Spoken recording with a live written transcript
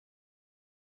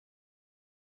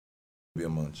be a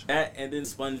munch. That and then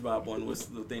SpongeBob one was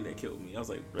the thing that killed me. I was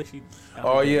like, really?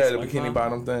 Oh yeah, the Bikini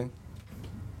Bottom thing.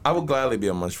 I would gladly be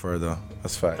a munch for her though.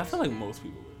 That's fact. I feel like most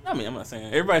people would. I mean, I'm not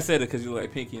saying everybody said it because you look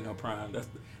like Pinky in her prime.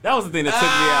 That was the thing that took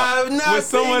me out. When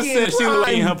someone said she looked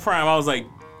like in her prime, I was like,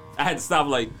 I had to stop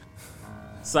like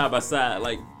side by side,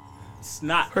 like it's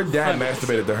not. Her dad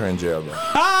masturbated to her in jail though.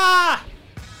 Ah!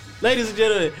 Ladies and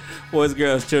gentlemen, boys,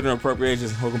 girls, children,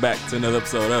 appropriations. Welcome back to another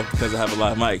episode of Because I Have a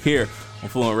Live Mic here on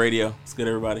Fluent Radio. It's good,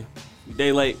 everybody. We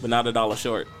day late, but not $1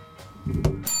 short.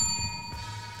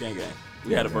 Gang.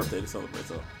 We had a birthday to celebrate,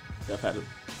 so I've had to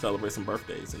celebrate some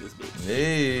birthdays in this bitch.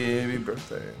 Hey, happy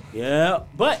birthday. Yeah,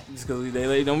 but just because we day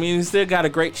late don't mean we still got a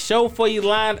great show for you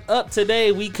lined up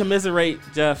today. We commiserate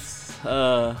Jeff's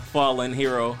fallen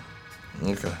hero.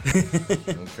 Okay.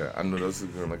 I knew this was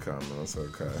gonna come. That's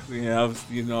okay. Yeah, I was,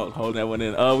 holding that one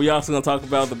in. We also gonna talk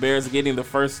about the Bears getting the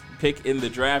first pick in the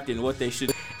draft and what they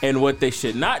should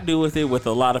not do with it. With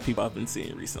a lot of people I've been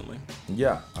seeing recently.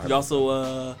 Yeah. We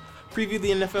also preview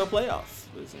the NFL playoffs.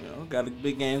 Got the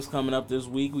big games coming up this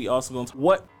week. We also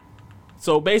gonna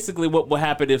So basically, what will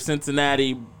happen if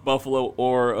Cincinnati, Buffalo,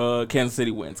 or Kansas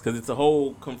City wins? Because it's a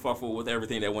whole kerfuffle with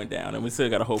everything that went down, and we still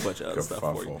got a whole bunch of other stuff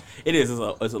for you. It is.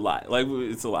 It's a lot. Like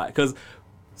it's a lot. Because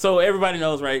so everybody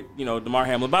knows, right? Damar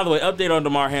Hamlin. By the way, update on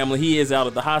Damar Hamlin. He is out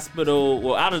of the hospital.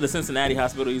 Well, out of the Cincinnati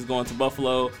hospital. He's going to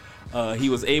Buffalo. He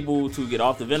was able to get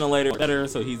off the ventilator better,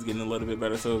 so he's getting a little bit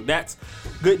better. So that's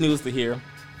good news to hear.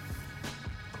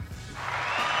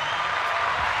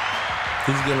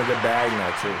 He's getting a good bag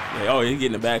now too. Yeah, he's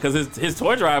getting a bag because his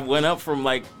toy drive went up from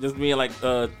like just being like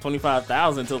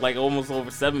 25,000 to like almost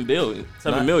over 7 million. So.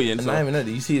 Not even that.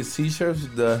 Do you see his T-shirts?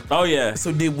 Oh yeah.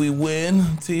 So did we win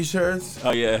T-shirts?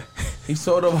 Oh yeah. He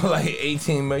sold over like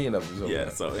 18 million of them. Yeah.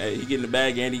 So he getting the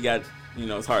bag and he got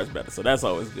his heart's better. So that's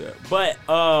always good. But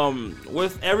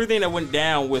with everything that went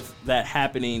down with that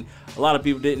happening, a lot of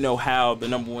people didn't know how the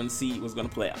number 1 seed was going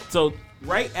to play out. So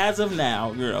right as of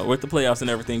now, with the playoffs and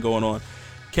everything going on,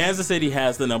 Kansas City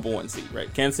has the number 1 seed,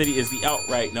 right? Kansas City is the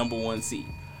outright number 1 seed.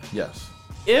 Yes.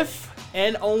 If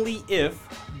and only if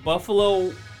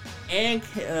Buffalo and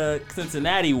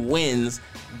Cincinnati wins,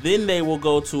 then they will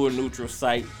go to a neutral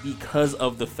site because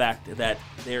of the fact that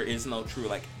there is no true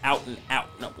out and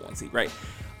out number 1 seed, right?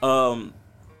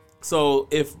 So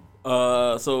if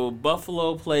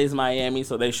Buffalo plays Miami,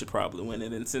 so they should probably win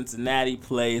it, and Cincinnati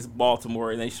plays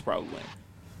Baltimore, and they should probably win.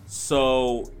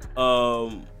 So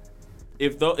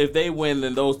if they win,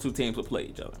 then those two teams will play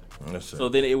each other. So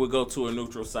then it would go to a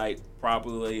neutral site,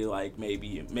 probably like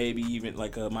maybe even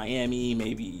like Miami,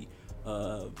 maybe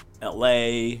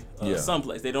LA,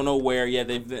 someplace. They don't know where yet.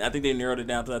 I think they narrowed it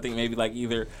down to maybe like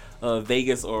either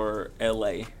Vegas or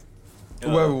LA.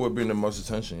 Whoever would bring the most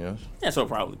attention, yes. Yeah, so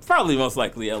probably most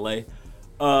likely LA.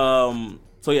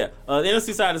 So yeah, the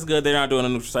NFC side is good. They're not doing a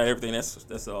neutral site. Everything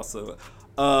that's also.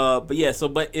 But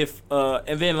if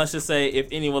and then let's just say if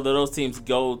any one of those teams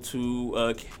go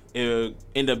to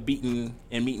end up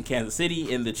meeting Kansas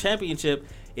City in the championship,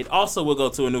 it also will go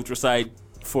to a neutral site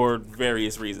for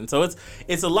various reasons. So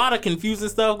it's a lot of confusing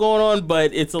stuff going on,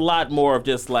 but it's a lot more of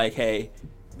just like, hey,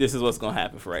 this is what's gonna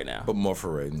happen for right now. But more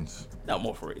for ratings. Not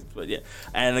more for ratings, but yeah.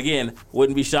 And again,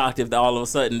 wouldn't be shocked if all of a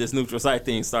sudden this neutral site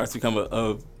thing starts to become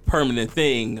a permanent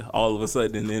thing all of a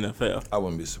sudden in the NFL. I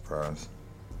wouldn't be surprised.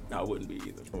 I wouldn't be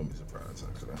either. I wouldn't be surprised,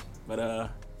 actually. But,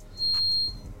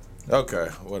 okay,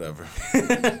 whatever.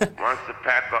 Once a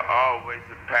Packer, always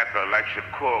a Packer. Like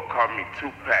Shakur, call me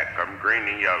Tupac. I'm green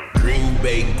and yellow. Green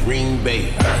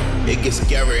Bay. It gets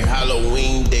scary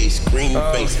Halloween day. Scream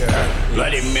face.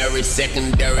 Bloody Mary,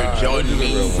 secondary, Jordan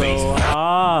mean face. So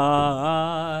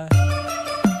high.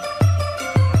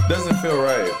 Doesn't feel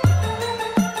right.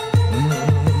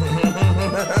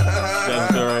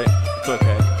 Doesn't feel right. It's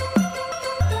okay.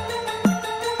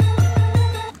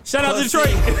 Shout out to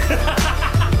Detroit.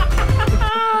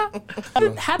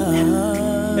 Happy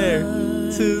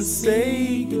to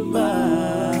say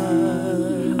goodbye.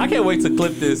 I can't wait to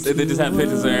clip this and then just have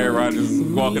pictures of Aaron Rodgers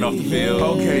walking off the field.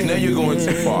 Okay, now you're going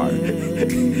too far.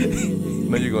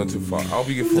 I hope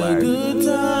you get flagged.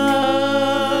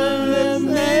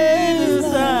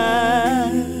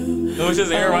 It was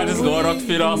just Aaron Rodgers going off the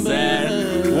field all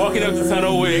sad, walking up the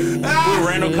tunnel with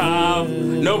Randall Cobb.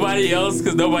 Nobody else,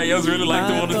 because nobody else really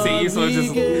liked him on the team, so it's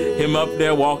just him up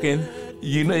there walking.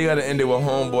 You know you gotta end it with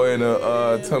homeboy in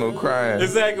a tunnel crying.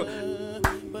 Exactly.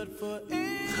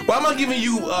 Why am I giving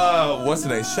you what's the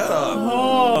name? Shut up.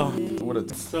 Oh, what a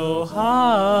so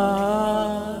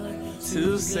hard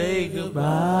to say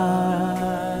goodbye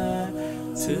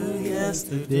to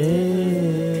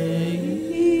yesterday.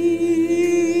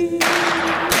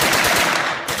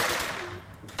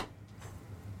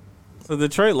 So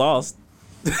Detroit lost.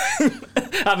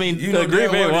 I mean, You know,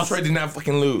 Green Bay lost. Detroit did not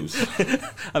fucking lose.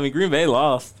 I mean, Green Bay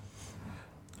lost.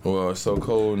 Well, it's so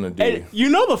cold in the D. And you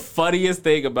know the funniest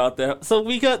thing about that? So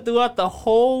we got throughout the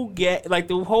whole game, like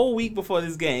the whole week before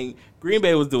this game, Green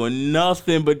Bay was doing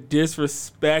nothing but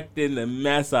disrespecting the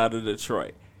mess out of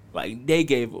Detroit. Like, they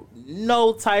gave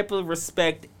no type of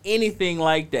respect, anything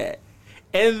like that.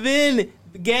 And then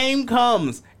the game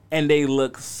comes, and they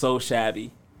look so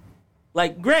shabby.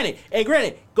 Like, granted,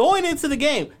 going into the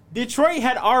game, Detroit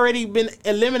had already been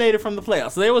eliminated from the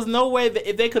playoffs. So there was no way that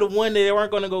if they could have won, they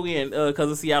weren't going to go in because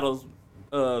of Seattle's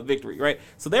victory, right?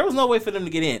 So there was no way for them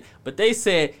to get in. But they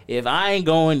said, if I ain't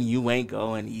going, you ain't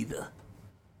going either.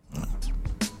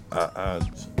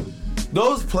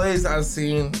 Those plays I've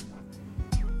seen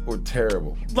were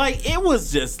terrible. Like, it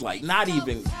was just, like, not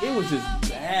even, it was just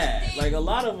bad. Like, a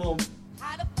lot of them.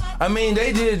 I mean,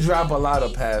 they did drop a lot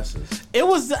of passes. It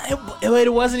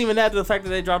wasn't even that, the fact that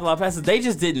they dropped a lot of passes. They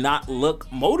just did not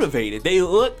look motivated. They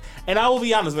looked, and I will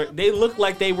be honest, they looked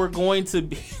like they were going to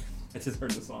be. I just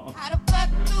heard the song. How the fuck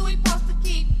do we supposed to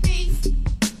keep peace?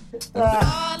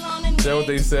 That's what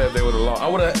they said they would have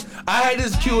lost. I had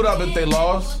this queued up if they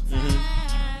lost.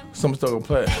 Someone's still gonna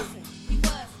play.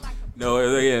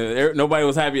 No, yeah, nobody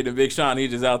was happy than Big Sean. He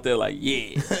just out there like,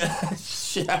 yeah.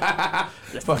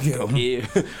 Fuck him. Yeah.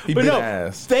 He But been no,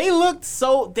 ass. they looked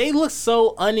so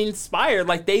uninspired.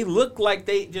 Like, they looked like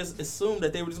they just assumed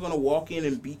that they were just going to walk in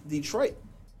and beat Detroit.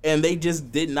 And they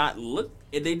just did not look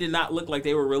like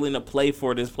they were willing to play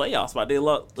for this playoff spot. They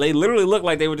literally looked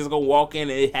like they were just going to walk in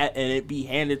and it be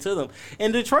handed to them.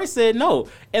 And Detroit said no.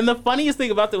 And the funniest thing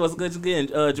about that was, again,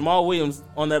 Jamal Williams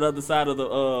on that other side of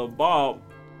the ball.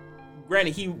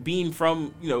 Granted, he being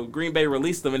from, Green Bay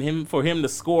released them, and for him to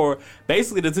score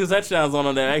basically the 2 touchdowns on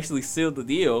him that actually sealed the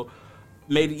deal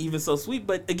made it even so sweet.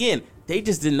 But again, they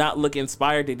just did not look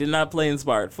inspired. They did not play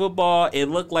inspired football. It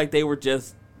looked like they were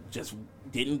just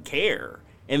didn't care.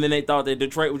 And then they thought that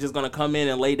Detroit was just going to come in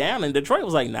and lay down, and Detroit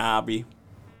was like, nah, B.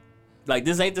 Like,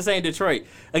 this ain't the same Detroit.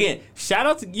 Again, shout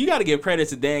out to, you got to give credit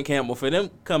to Dan Campbell for them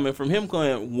going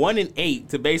 1-8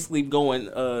 to basically going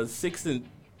 6-2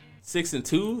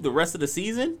 the rest of the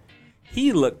season.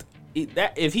 He looked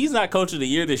that if he's not coach of the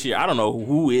year this year, I don't know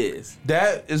who is.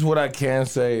 That is what I can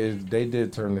say is they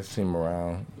did turn this team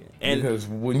around. And because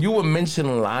when you would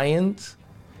mention Lions,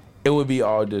 it would be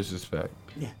all disrespect.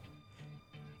 Yeah.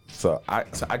 So I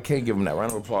can't give him that.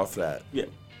 Round of applause for that. Yeah.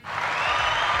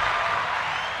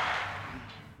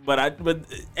 But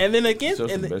and then again, Still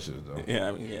some and bitches though. yeah,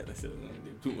 I mean, yeah, that's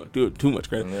too much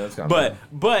credit. Yeah, that's kinda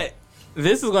but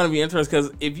this is going to be interesting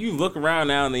because if you look around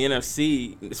now in the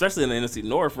NFC, especially in the NFC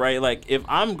North, right? Like, if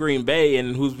I'm Green Bay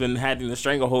and who's been having the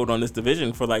stranglehold on this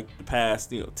division for like the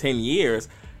past 10 years,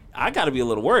 I got to be a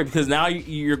little worried because now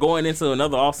you're going into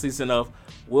another offseason of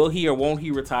will he or won't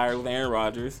he retire with Aaron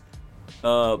Rodgers?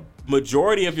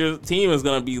 Majority of your team is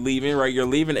going to be leaving, right? You're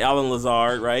leaving Allen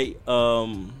Lazard, right?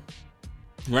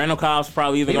 Randall Cobb's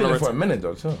probably either He going to was there for a minute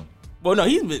though too. Well,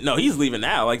 he's leaving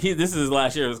now. Like, this is his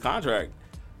last year of his contract.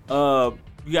 You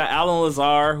got Allen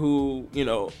Lazard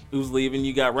who's leaving.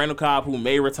 You got Randall Cobb who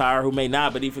may retire, who may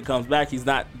not, but if he comes back, he's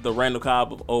not the Randall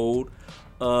Cobb of old.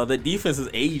 The defense is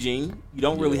aging. You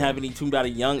don't really have too many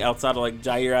young outside of like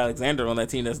Jair Alexander on that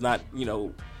team that's not,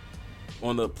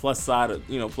 on the plus side of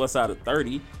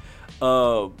 30.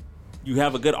 You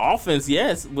have a good offense,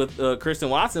 yes, with Christian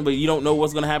Watson, but you don't know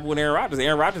what's going to happen with Aaron Rodgers.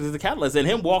 Aaron Rodgers is the catalyst, and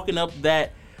him walking up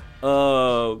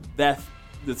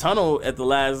the tunnel at the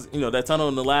last, that tunnel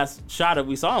in the last shot that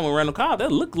we saw him with Randall Cobb,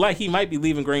 that looked like he might be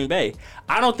leaving Green Bay.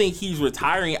 I don't think he's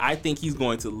retiring. I think he's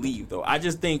going to leave, though. I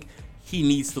just think he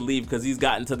needs to leave because he's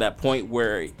gotten to that point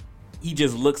where he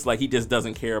just looks like he just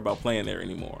doesn't care about playing there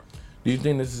anymore. Do you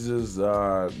think this is his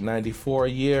 94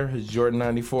 year, his Jordan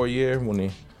 94 year when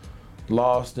he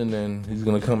lost and then he's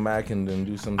going to come back and then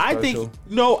do something special?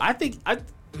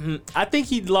 I think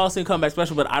he lost and come back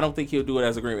special, but I don't think he'll do it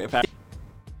as a Green Bay Packer.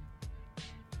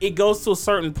 It goes to a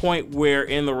certain point where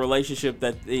in the relationship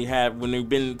that they have when they've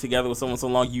been together with someone so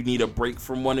long, you need a break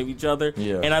from one of each other.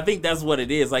 Yeah. And I think that's what it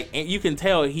is. Like, and you can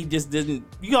tell he just didn't.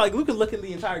 We can look at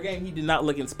the entire game. He did not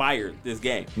look inspired this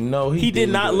game. No, he did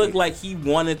not look like he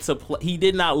wanted to play. He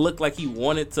did not look like he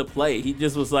wanted to play. He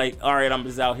just was like, all right, I'm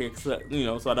just out here, so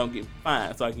I don't get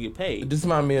fined, so I can get paid. This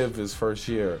reminds me of his first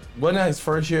year. Well, not his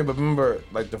first year, but remember,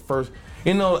 like the first.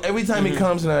 Every time he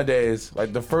comes nowadays,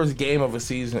 like the first game of a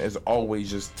season is always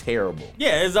just terrible.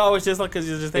 Yeah, it's always just like because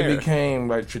you're just there. It became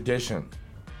like tradition,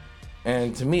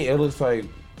 and to me, it looks like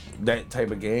that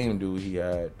type of game dude he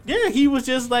had. Yeah, he was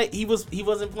just like he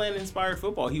wasn't playing inspired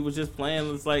football. He was just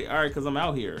playing. It's like, all right, because I'm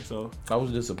out here. So I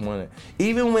was disappointed.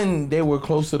 Even when they were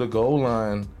close to the goal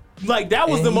line. like that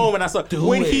was the moment I saw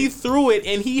when he it. threw it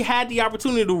and he had the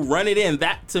opportunity to run it in.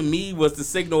 That to me was the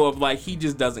signal of like he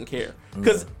just doesn't care.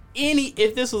 Because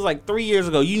if this was like 3 years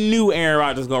ago, you knew Aaron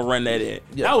Rodgers was gonna run that in.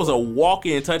 Yeah. That was a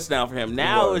walk-in touchdown for him.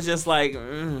 Now was. it's just like,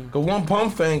 Cause one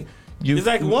pump fake, it's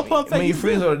like one pump fake. you he's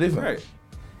freeze good. all the different. Right.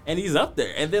 And he's up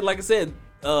there. And then, like I said,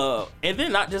 and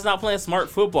then not playing smart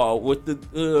football with the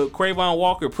Quavon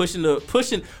Walker pushing. Who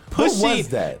was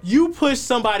that? You push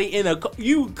somebody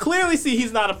you clearly see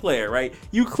he's not a player, right?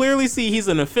 You clearly see he's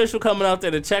an official coming out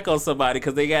there to check on somebody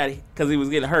because he was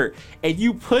getting hurt, and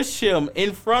you push him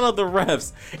in front of the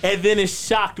refs, and then is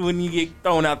shocked when you get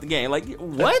thrown out the game. Like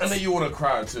what? And then you want to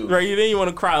cry too. Right? Then you want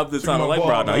to cry up the tunnel. Like,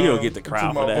 bro, no, you don't get the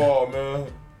crowd for that. Ball, man.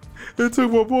 It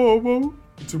took my ball, bro.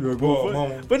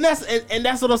 But that's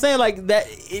what I'm saying. Like that,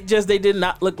 they did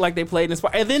not look like they played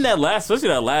inspired. And then especially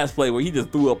that last play where he just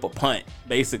threw up a punt,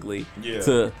 basically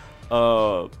to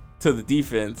the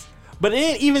defense. But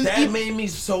then even made me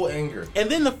so angry.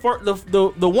 And then the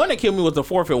one that killed me was the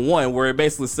 4th and 1, where it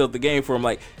basically sealed the game for him.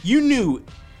 Like you knew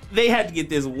they had to get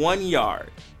this 1 yard.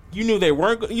 You knew they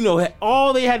weren't.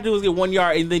 All they had to do was get 1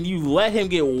 yard, and then you let him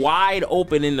get wide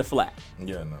open in the flat.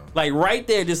 Yeah, no. Like right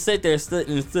there, just sit there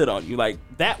stood on you. Like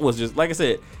that was just like I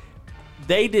said,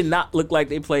 they did not look like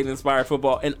they played inspired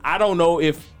football. And I don't know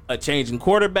if a change in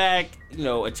quarterback,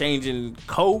 a change in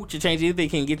coach, a change in anything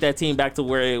can get that team back to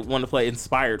where they want to play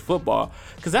inspired football.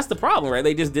 Because that's the problem, right?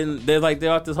 They just didn't.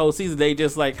 Throughout this whole season, they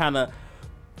just like kind of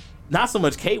not so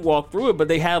much cakewalk through it, but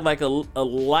they had like a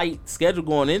light schedule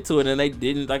going into it, and they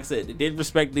didn't. Like I said, they didn't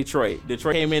respect Detroit.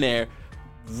 Detroit came in there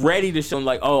ready to show them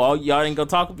like, oh, y'all ain't gonna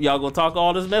talk. Y'all gonna talk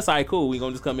all this mess? All right, cool. We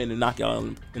gonna just come in and knock y'all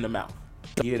in the mouth.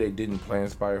 Yeah, they didn't play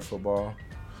inspired football.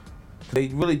 They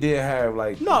really did have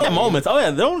like moments. Oh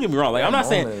yeah, don't get me wrong. Like I'm not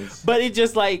moments. saying, but it's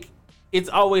just like it's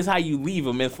always how you leave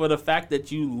them, and for the fact that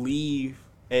you leave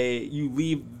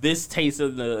this taste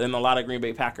in a lot of Green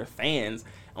Bay Packer fans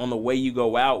on the way you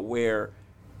go out, where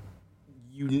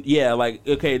like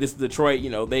okay, this is Detroit.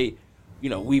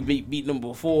 We beat them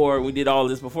before. We did all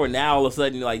this before. Now all of a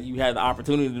sudden, like you had the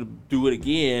opportunity to do it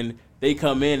again. They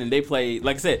come in and they play.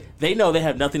 Like I said, they know they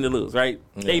have nothing to lose, right?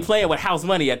 Yeah. They playing with house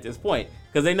money at this point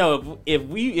because they know if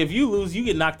you lose, you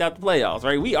get knocked out the playoffs,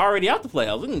 right? We already out the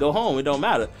playoffs. We can go home. It don't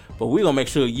matter. But we gonna make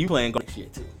sure you playing next year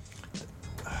too.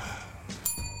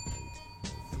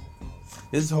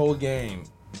 This whole game,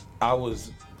 I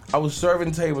was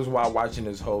serving tables while watching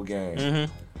this whole game,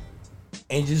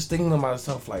 and just thinking to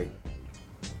myself like,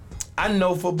 I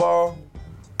know football.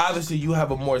 Obviously, you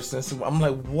have a more sensitive. I'm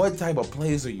like, what type of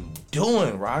plays are you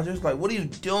doing, Rodgers? Like, what are you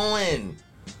doing?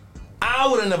 I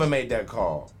would have never made that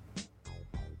call.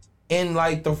 In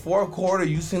like the fourth quarter,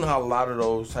 you seen a lot of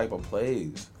those type of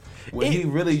plays where he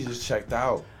really just checked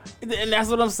out. And that's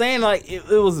what I'm saying. Like it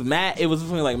was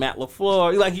between like Matt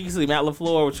LaFleur. Like you can see Matt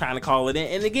LaFleur was trying to call it in.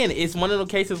 And again, it's one of those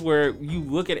cases where you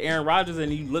look at Aaron Rodgers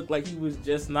and you look like he was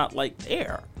just not like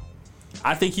there.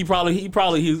 I think he probably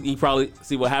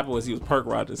see what happened was he was Perk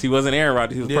Rodgers. He wasn't Aaron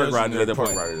Rodgers. He was Perk Rodgers at that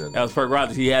point. That was Perk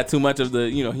Rodgers. He had too much of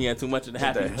the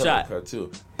happy shot.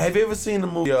 Too. Have you ever seen the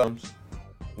movie with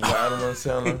Adam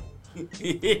Sandler?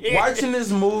 Watching this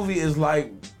movie is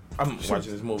like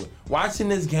watching this movie. Watching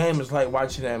this game is like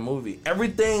watching that movie.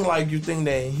 Everything like you think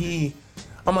that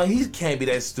I'm like he can't be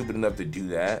that stupid enough to do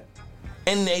that,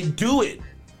 and they do it.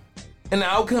 And the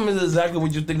outcome is exactly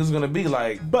what you think it's gonna be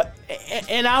like. But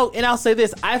I'll say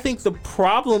this. I think the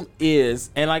problem is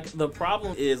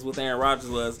with Aaron Rodgers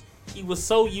was he was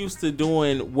so used to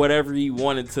doing whatever he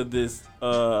wanted to this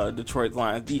Detroit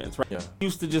Lions defense, right? Yeah.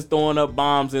 Used to just throwing up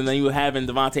bombs, and then you were having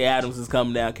Devontae Adams is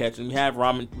coming down catching. You have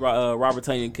Robert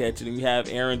Tonyan catching, and you have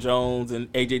Aaron Jones and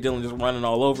A.J. Dillon just running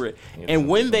all over it. Yeah, and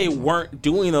when they weren't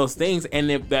doing those things,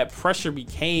 and if that pressure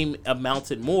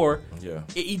amounted more,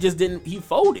 he just didn't. He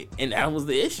folded, and that was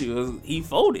the issue. He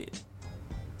folded.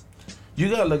 You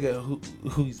gotta look at who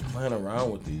he's playing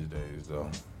around with these days, though.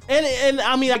 And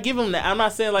I mean, I give him that. I'm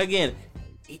not saying, like, again,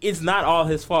 it's not all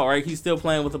his fault, right? He's still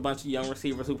playing with a bunch of young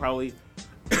receivers who probably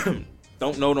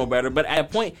don't know no better. But at a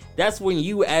point, that's when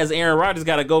you, as Aaron Rodgers,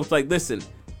 got to go, like, listen,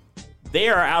 they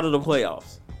are out of the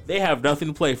playoffs. They have nothing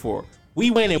to play for.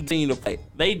 We win and continue to play.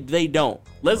 They don't.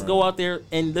 Let's go out there,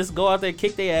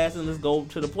 kick their ass, and let's go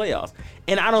to the playoffs.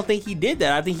 And I don't think he did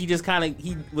that. I think he just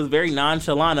he was very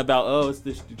nonchalant about, it's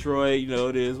this Detroit,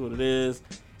 it is what it is.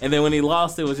 And then when he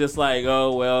lost, it was just like,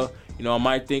 oh, well, I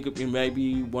might think it may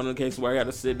be one of the cases where I got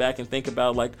to sit back and think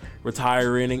about, like,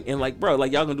 retiring. And like, bro,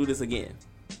 like, y'all going to do this again.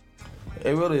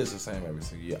 It really is the same every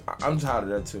single year. I'm tired of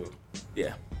that too.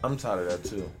 Yeah. I'm tired of that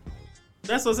too.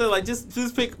 That's what I said. Like,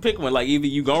 just pick one. Like, either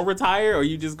you gonna retire or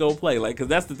you just go play. Like, because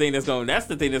that's the thing that's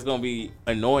gonna be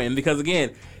annoying. Because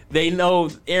again,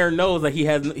 Aaron knows that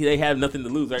they have nothing to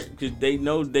lose, right? Because they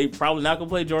know they probably not gonna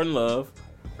play Jordan Love,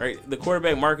 right? The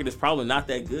quarterback market is probably not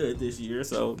that good this year,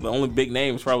 so the only big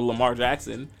name is probably Lamar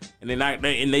Jackson, and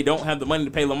they don't have the money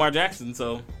to pay Lamar Jackson.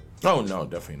 So, oh no,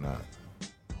 definitely not.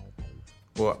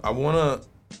 Well, I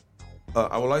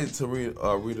would like to read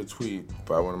a tweet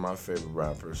by one of my favorite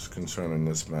rappers concerning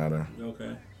this matter.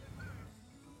 Okay.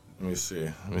 Let me see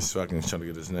if I can try to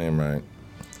get his name right.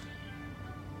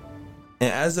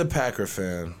 And as a Packer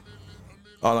fan,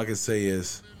 all I can say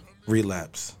is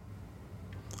relapse.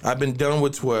 I've been done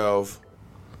with 12.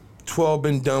 12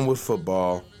 been done with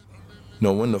football.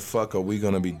 No, when the fuck are we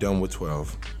gonna be done with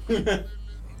 12?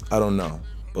 I don't know,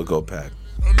 but go Pack.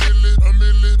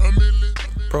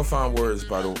 Profound words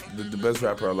by the best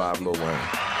rapper alive, Lil Wayne.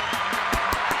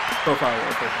 Profound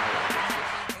words.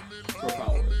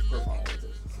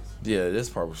 Yeah, this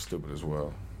part was stupid as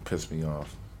well. Pissed me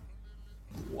off.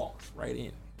 Walks right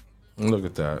in. Look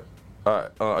at that.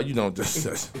 You don't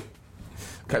just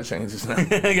gotta change this now.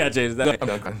 I gotta change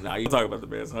that. Nah, you talk about the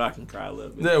Bears, so I can cry a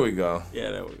little bit. There we go.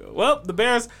 Yeah, there we go. Well, the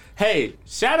Bears. Hey,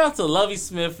 shout out to Lovie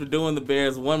Smith for doing the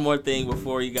Bears one more thing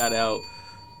before he got out.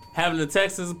 Having the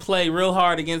Texans play real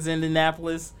hard against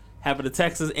Indianapolis. Having the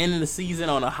Texans ending the season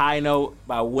on a high note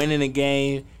by winning a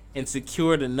game and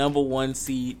secure the number one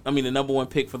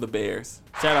pick for the Bears.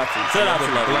 Shout out to Lovie.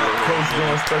 Black coach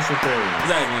doing special things.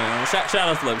 Exactly, man. Shout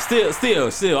out to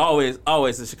Lovie. Still,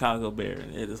 always a Chicago Bear.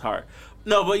 It is hard.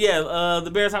 No, but yeah,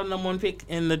 the Bears have the number one pick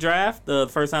in the draft. The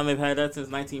first time they've had that since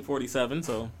 1947.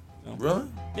 So, really?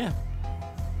 Yeah.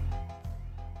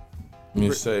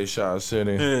 You say Shot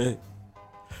City.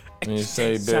 You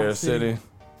say Bear City.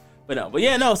 But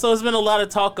yeah, no. So it's been a lot of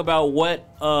talk about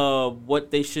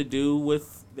what they should do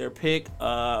with their pick.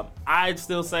 I'd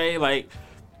still say, like,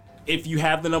 if you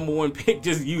have the number one pick,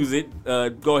 just use it.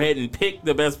 Go ahead and pick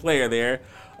the best player there.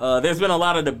 There's been a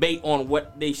lot of debate on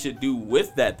what they should do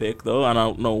with that pick, though. I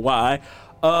don't know why.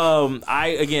 Like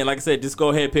I said, just go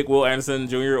ahead and pick Will Anderson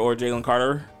Jr. or Jalen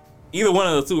Carter. Either one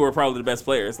of the two are probably the best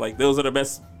players. Like, those are the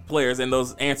best players, and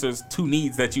those answers two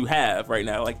needs that you have right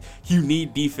now. Like, you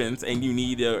need defense and you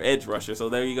need an edge rusher. So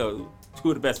there you go,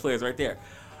 two of the best players right there.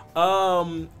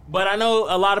 But I know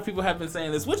a lot of people have been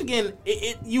saying this, which again,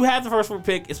 you have the first round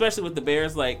pick, especially with the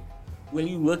Bears. Like, when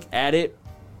you look at it,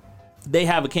 they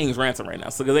have a king's ransom right now,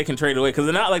 so because they can trade away. Because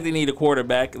they're not like they need a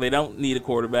quarterback. They don't need a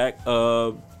quarterback.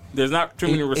 There's not too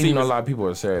many receivers. You know, a lot of people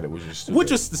have said it, which is stupid.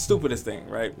 Which is the stupidest thing,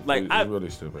 right? Like, it's really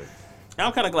stupid.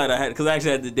 I'm kind of glad I had it, because I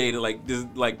actually had the day to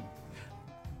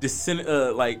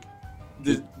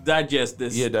digest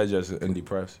this. Yeah, digest it and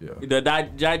depress. Yeah.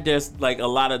 Digest like a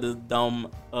lot of the dumb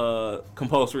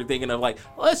compulsory thinking of like,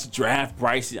 let's draft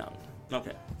Bryce Young.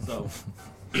 Okay, so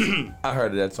I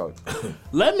heard that talk.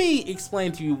 Let me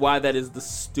explain to you why that is the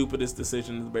stupidest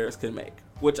decision the Bears can make.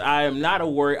 Which I'm not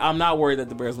worried that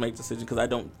the Bears make decision, because I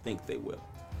don't think they will.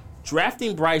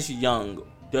 Drafting Bryce Young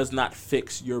does not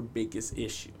fix your biggest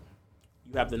issue.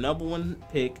 You have the number one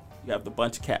pick. You have the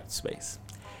bunch of cap space.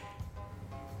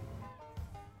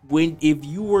 If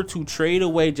you were to trade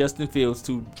away Justin Fields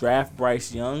to draft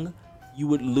Bryce Young, you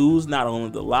would lose not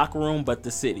only the locker room but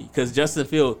the city, because Justin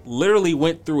Fields literally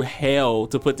went through hell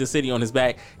to put the city on his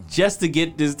back just to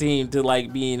get this team to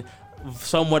like being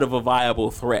somewhat of a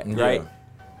viable threat, right? Yeah.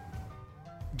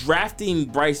 Drafting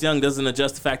Bryce Young doesn't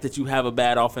adjust the fact that you have a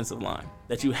bad offensive line,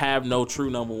 that you have no true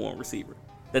number one receiver,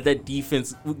 that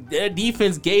defense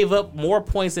gave up more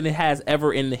points than it has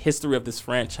ever in the history of this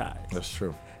franchise. That's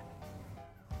true.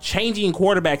 Changing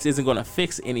quarterbacks isn't going to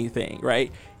fix anything,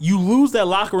 right? You lose that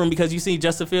locker room because you see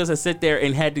Justin Fields has sit there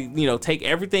and had to, take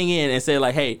everything in and say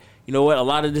like, hey, you know what? A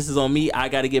lot of this is on me. I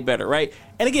got to get better, right?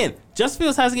 And again, Justin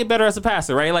Fields has to get better as a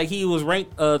passer, right? Like, he was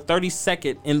ranked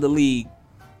 32nd in the league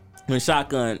in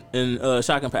shotgun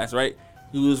pass, right?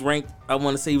 He was ranked, I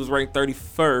want to say he was ranked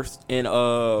 31st in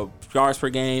yards per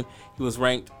game. He was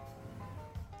ranked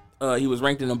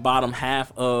in the bottom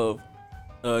half of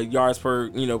yards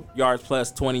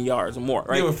plus 20 yards or more,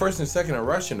 right? They were first and second in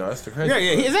rushing, though. That's the crazy.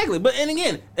 Yeah, exactly. But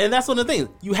and that's one of the things.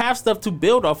 You have stuff to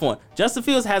build off on. Justin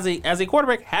Fields as a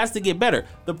quarterback has to get better.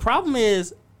 The problem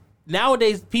is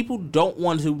nowadays people don't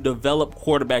want to develop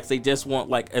quarterbacks. They just want,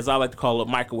 like, as I like to call it,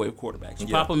 microwave quarterbacks. You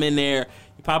pop them in there,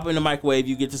 you pop them in the microwave,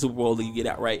 you get to Super Bowl, you get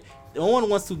out, right? No one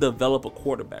wants to develop a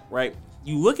quarterback, right?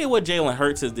 You look at what Jalen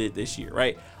Hurts has did this year,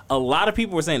 right? A lot of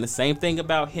people were saying the same thing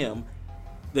about him.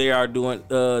 they are doing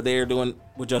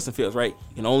with Justin Fields, right?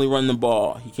 He can only run the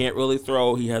ball. He can't really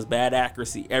throw. He has bad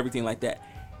accuracy, everything like that.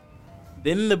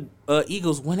 Then the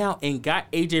Eagles went out and got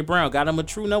A.J. Brown, got him a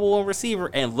true number one receiver,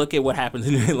 and look at what happened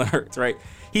to Jalen Hurts, right?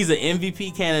 He's an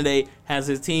MVP candidate, has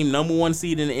his team number one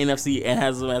seed in the NFC, and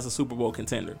has him as a Super Bowl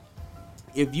contender.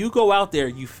 If you go out there,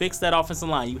 you fix that offensive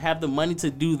line, you have the money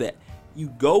to do that. You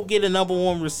go get a number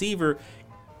one receiver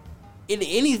in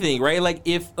anything, right? Like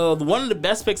if one of the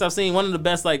best picks I've seen, one of the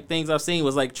best like things I've seen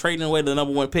was like trading away the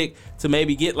number one pick to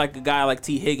maybe get like a guy like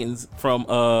T. Higgins from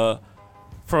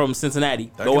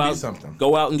Cincinnati. That could be something.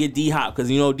 Go out and get D Hop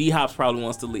because you know D Hop's probably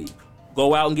wants to leave.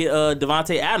 Go out and get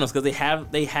Devontae Adams because they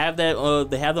have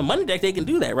the money that they can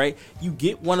do that, right? You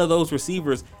get one of those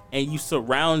receivers and you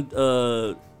surround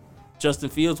Justin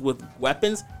Fields with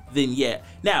weapons, then yeah.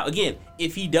 Now again,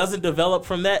 if he doesn't develop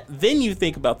from that, then you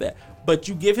think about that. But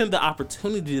you give him the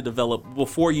opportunity to develop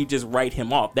before you just write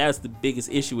him off. That's the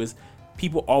biggest issue is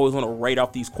people always want to write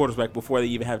off these quarterbacks before they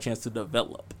even have a chance to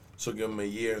develop. So give him a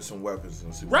year and some weapons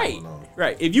and see what's going on.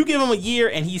 Right. If you give him a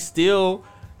year and he still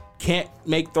can't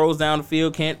make throws down the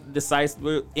field, can't decide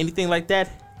anything like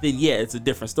that, then yeah, it's a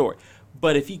different story.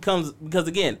 But if he comes, because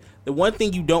again, the one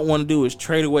thing you don't want to do is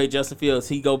trade away Justin Fields,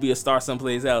 he go be a star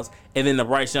someplace else, and then the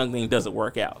Bryce Young thing doesn't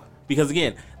work out. Because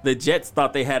again, the Jets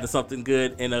thought they had something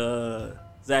good in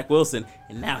Zach Wilson,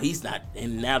 and now he's not,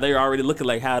 and now they're already looking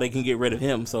like how they can get rid of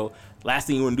him. So last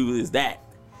thing you want to do is that.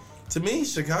 To me,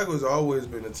 Chicago's always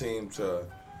been a team to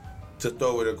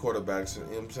throw with their quarterbacks. You know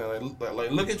what I'm saying?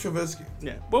 Like look at Trubisky.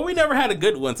 Yeah, but we never had a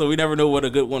good one, so we never know what a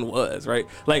good one was, right?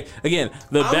 Like again,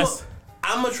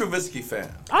 I'm a Trubisky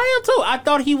fan. I am too. I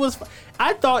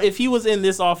thought if he was in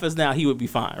this offense now, he would be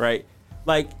fine, right?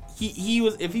 Like he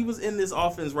was. If he was in this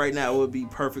offense right now, it would be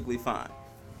perfectly fine.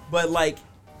 But like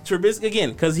Trubisky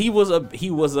again, because he was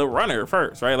a runner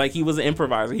first, right? Like he was an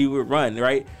improviser. He would run,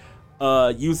 right?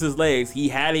 Use his legs. He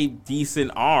had a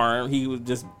decent arm.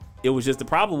 It was just the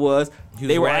problem was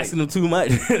they were asking him too much.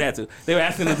 That too. They were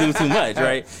asking him to do too much,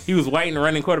 right? He was white and a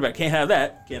running quarterback. Can't have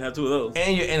that. Can't have two of those.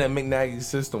 And you're in a McNaghy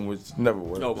system, which never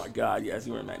works. Oh my God, yes,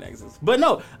 you were in McNaghy system. But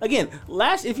no, again,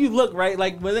 if you look right,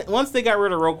 like once they got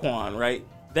rid of Roquan, right,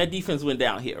 that defense went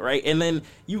downhill, right, and then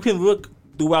you can look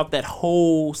throughout that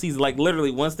whole season, like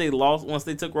literally once they took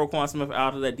Roquan Smith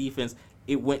out of that defense,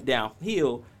 it went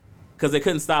downhill. Because they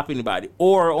couldn't stop anybody,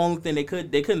 or only thing they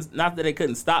couldn't, not that they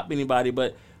couldn't stop anybody,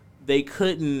 but they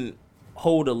couldn't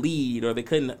hold a lead, or they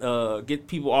couldn't get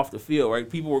people off the field. Right?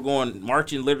 People were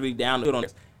marching literally down the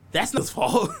field. That's not his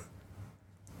fault.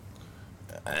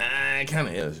 It kind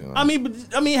of is. You know? I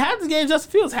mean, half the game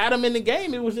Justin Fields had him in the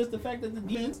game. It was just the fact that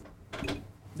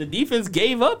the defense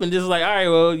gave up and just like, all right,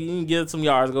 well, you can get some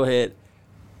yards. Go ahead.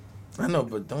 I know,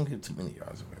 but don't give too many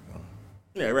yards away,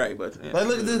 though. Yeah, right. But like,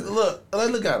 look at this. Look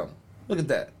at him. Look at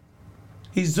that.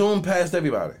 He zoomed past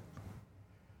everybody.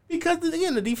 Because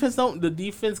again, the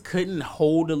defense couldn't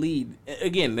hold the lead.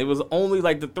 Again, there was only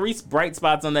like the three bright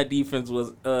spots on that defense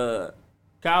was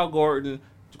Kyle Gordon,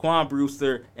 Jaquan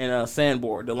Brewster, and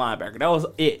Sanborn, the linebacker. That was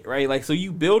it, right? Like, so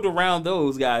you build around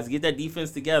those guys, get that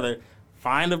defense together,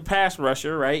 find a pass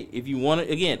rusher, right? If you want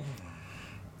it again.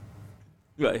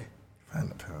 Right. Find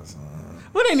a pass rusher.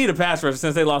 Well, they need a pass rusher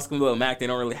since they lost Khalil Mack. They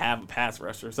don't really have a pass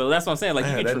rusher, so that's what I'm saying. Like, I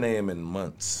had that name in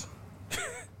months.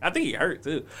 I think he hurt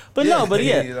too, but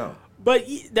but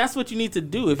that's what you need to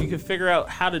do. If you can figure out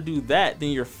how to do that, then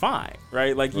you're fine,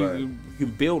 right? Like you can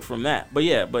build from that. But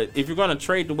yeah, but if you're gonna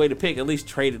trade the way to pick, at least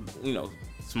trade it,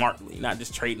 smartly, not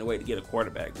just trading away to get a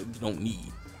quarterback that you don't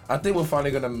need. I think we're finally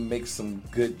gonna make some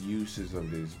good uses of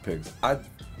these picks. I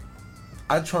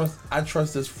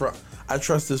trust this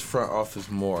front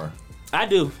office more. I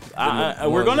do.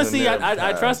 We're gonna see.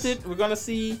 I trust it. We're gonna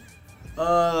see.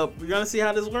 We're gonna see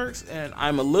how this works, and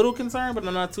I'm a little concerned, but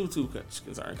I'm not too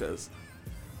concerned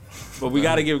but we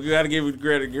gotta give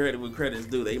credit when credit's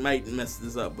due. They might mess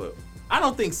this up, but I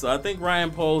don't think so. I think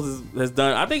Ryan Poles has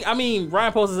done.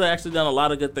 Ryan Poles has actually done a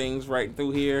lot of good things right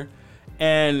through here,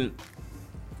 and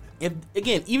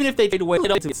even if they trade away, they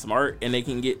get smart and they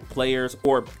can get players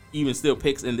or even still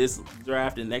picks in this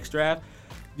draft and next draft,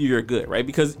 you're good, right?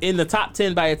 Because in the top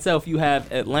 10 by itself, you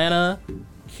have Atlanta,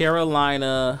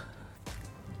 Carolina,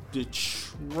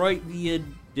 Detroit via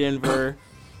Denver,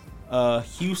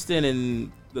 Houston,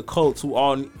 and the Colts, who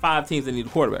all 5 teams that need a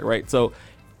quarterback, right? So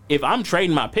if I'm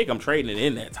trading my pick, I'm trading it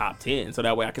in that top 10, so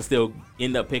that way I can still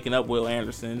end up picking up Will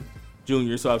Anderson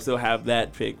Jr., so I still have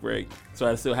that pick, right? So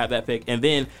I still have that pick, and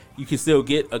then you can still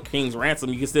get a king's ransom.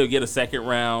 You can still get a second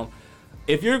round.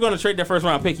 If you're going to trade that first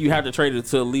round pick, you have to trade it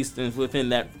to at least within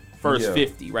that first Yeah.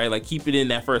 50, right? Like keep it in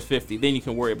that first 50, then you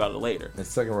can worry about it later. And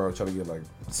second round, try to get like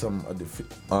some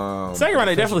Second round,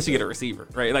 they definitely should get a receiver,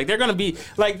 right? Like they're gonna be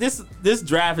like this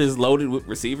draft is loaded with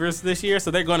receivers this year,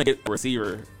 so they're gonna get a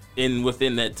receiver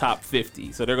within that top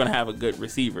 50. So they're gonna have a good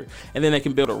receiver, and then they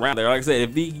can build around there. Like I said,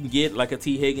 if they can get like a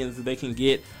T Higgins, they can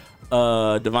get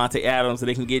Devontae Adams,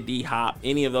 they can get D Hop,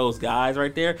 any of those guys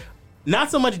right there.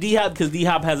 Not so much D Hop because D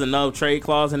Hop has a no trade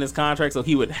clause in his contract, so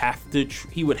he would have to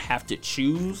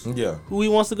choose who he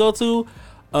wants to go to.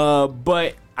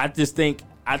 But I think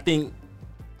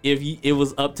if it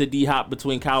was up to D Hop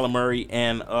between Kyler Murray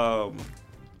and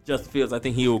Justin Fields, I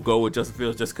think he will go with Justin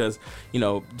Fields just because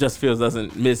Justin Fields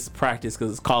doesn't miss practice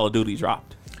because Call of Duty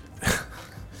dropped.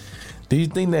 Do you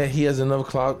think that he has enough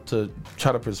clout to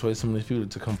try to persuade some of these people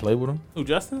to come play with him? Who,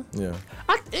 Justin? Yeah.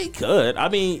 He could. I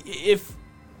mean,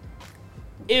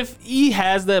 if he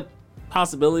has the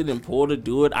possibility and pull to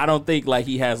do it, I don't think like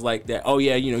he has like that. Oh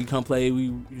yeah, you come play, we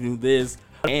do this,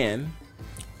 and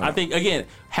I think again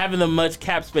having the much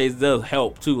cap space does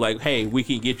help too. Like, hey, we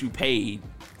can get you paid,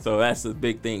 so that's a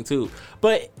big thing too.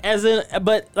 But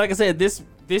like I said, this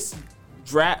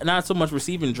draft, not so much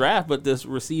receiving draft, but this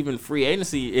receiving free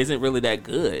agency isn't really that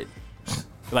good.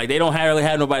 Like they don't really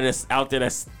have nobody that's out there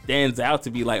that stands out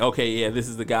to be like, okay, yeah, this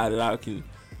is the guy that I can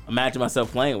imagine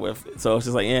myself playing with. So it's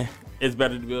just like, it's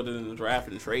better to build it in the draft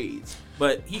and trades.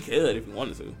 But he could if he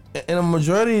wanted to. In a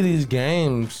majority of these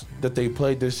games that they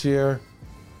played this year,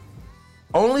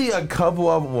 only a couple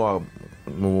of them, well,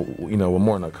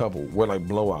 more than a couple, were like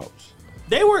blowouts.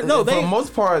 For the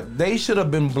most part, they should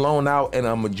have been blown out in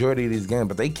a majority of these games,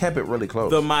 but they kept it really close.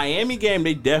 The Miami game,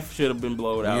 they definitely should have been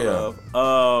blown out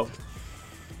of.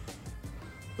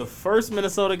 The first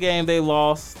Minnesota game they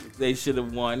lost, they should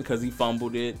have won because he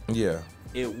fumbled it. Yeah.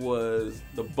 It was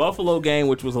the Buffalo game,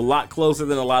 which was a lot closer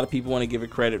than a lot of people want to give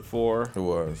it credit for. It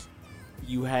was.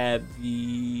 You had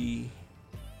the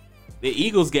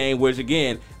Eagles game, which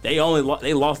again they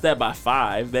lost that by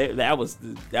 5. That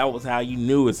was how you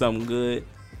knew it was something good.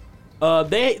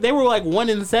 They were like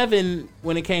 1-7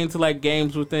 when it came to like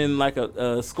games within like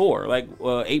a score, like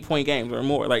 8-point games or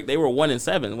more. Like they were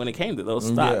 1-7 when it came to those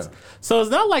stops. Yeah. So it's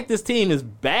not like this team is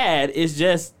bad. It's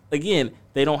just again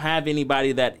they don't have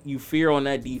anybody that you fear on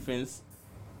that defense,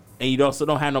 and you also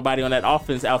don't have nobody on that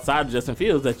offense outside of Justin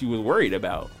Fields that you was worried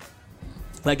about.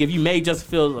 Like if you made Justin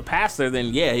Fields a passer,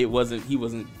 then yeah, he wasn't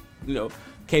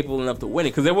capable enough to win it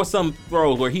because there were some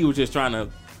throws where he was just trying to.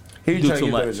 He was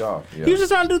trying to get job. Yeah. He was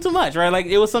just trying to do too much, right? Like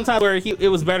it was sometimes where it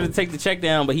was better to take the check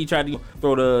down, but he tried to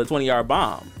throw the 20-yard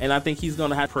bomb, and I think he's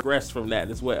going to have to progress from that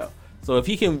as well. So if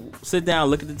he can sit down,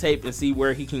 look at the tape, and see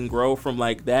where he can grow from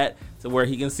like that to where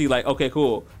he can see like, okay,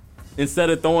 cool.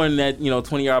 Instead of throwing that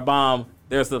 20-yard bomb,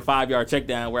 there's a 5-yard check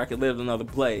down where I could live another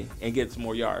play and get some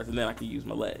more yards, and then I can use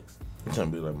my legs. He's trying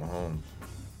to be like Mahomes.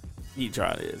 He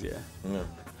tried it, yeah.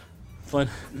 Fun.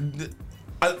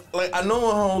 I know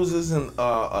Mahomes isn't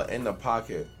in the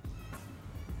pocket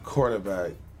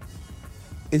quarterback.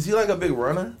 Is he like a big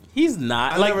runner? He's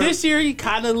not. This year, he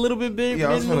kind of a little bit big. Yeah,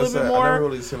 I was gonna say more. I never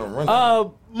really seen him run.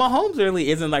 Mahomes really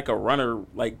isn't like a runner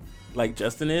like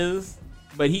Justin is,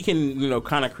 but he can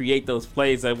kind of create those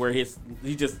plays that where he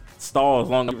just stalls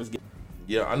long as he was getting.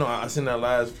 Yeah, I know. I seen that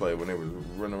last play when they was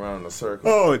running around in a circle.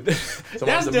 Oh, that's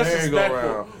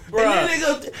disrespectful, bro. And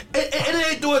then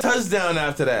they do a touchdown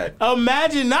after that.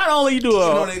 Imagine not only you do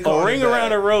a ring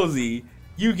around a rosy,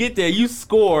 you get there, you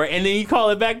score, and then you call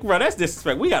it back, bro. That's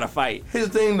disrespect. We gotta fight. Here's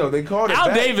the thing, though. They called it Al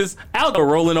back. Davis,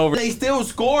 rolling over. They still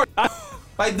scored.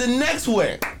 Like the next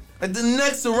one. Like the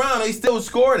next round, they still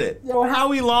scored it. Yo,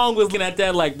 Howie Long was looking at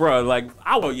that like, bro, like,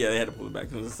 they had to pull it back.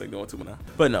 It was just like going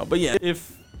 2-0. But yeah,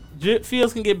 if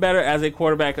Fields can get better as a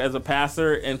quarterback, as a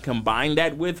passer, and combine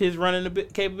that with his running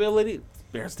capability,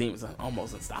 Bears team is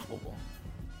almost unstoppable.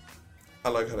 I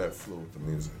like how that flew with the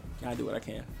music. I do what I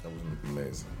can. That was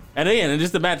amazing. And again, and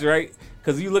just imagine, right?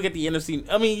 Because you look at the NFC.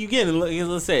 I mean,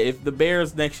 let's say if the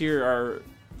Bears next year are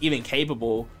even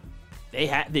capable, the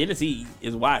NFC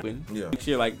is wide open. Yeah. Next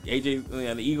year, like AJ,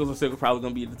 the Eagles are still probably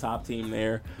going to be the top team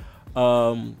there.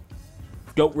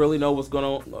 Don't really know what's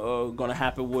gonna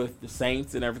happen with the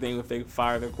Saints and everything if they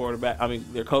fire their quarterback. I mean,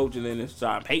 their coach, and then if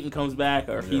Sean Payton comes back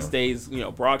or if he stays,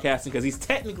 broadcasting because he's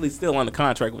technically still on the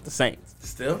contract with the Saints.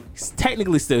 Still? He's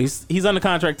technically still. He's under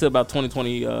contract to about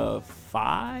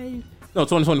 2025. No,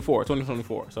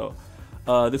 2024. So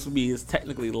this would be his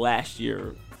technically last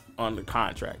year on the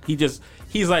contract. He's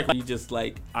like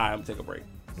I'm take a break.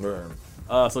 Right.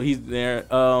 So he's there.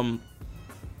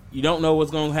 You don't know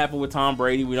what's going to happen with Tom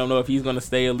Brady. We don't know if he's going to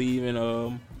stay or leave in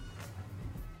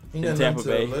He got Tampa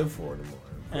Bay. to live for anymore.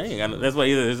 That's why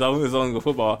it's only good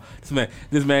football.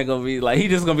 This man gonna be like, he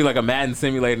just gonna be like a Madden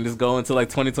simulator and just go until like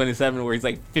 2027 where he's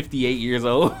like 58 years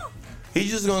old.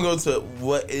 He's just gonna go to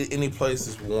any place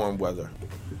that's warm weather,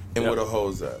 and where the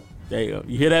hoes at. There you go.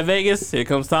 You hear that, Vegas? Here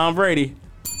comes Tom Brady.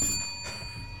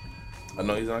 I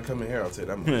know he's not coming here. I'll tell you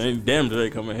that much. Damn, they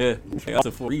coming here. That's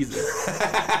for a reason.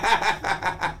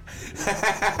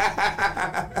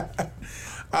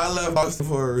 I left Boston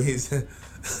for a reason.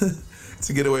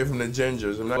 To get away from the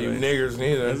gingers. I'm not even niggers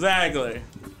neither. Exactly.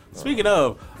 Speaking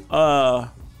of, I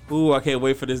can't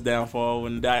wait for this downfall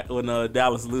when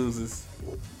Dallas loses.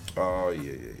 Oh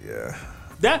yeah.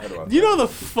 The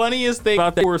funniest thing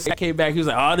about that, where Scott came back, he was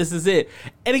like, "Oh, this is it."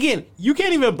 And again, you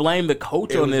can't even blame the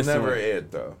coach on this. It was never one.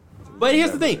 it though. But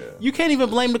here's the thing: you can't even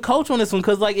blame the coach on this one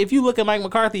because, like, if you look at Mike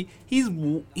McCarthy, he has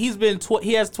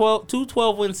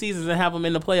 12-win seasons and have him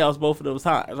in the playoffs both of those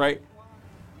times, right?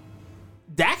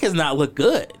 Dak has not looked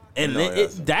good, and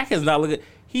Dak has not looked good.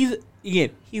 He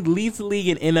leads the league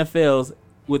in NFLs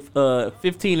with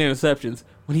 15 interceptions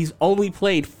when he's only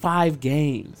played 5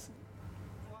 games.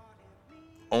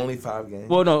 Only 5 games?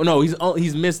 Well, no,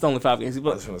 he's missed only 5 games.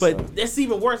 But that's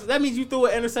even worse. That means you threw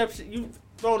an interception. You've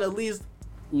thrown at least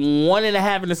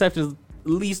 1.5 interceptions, at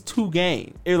least 2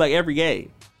 games. It was like every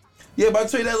game. Yeah, but I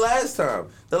tell you that last time.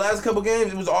 The last couple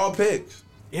games, it was all picks.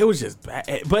 It was just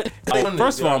bad. But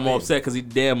first of all, I'm upset because he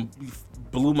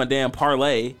blew my damn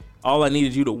parlay. All I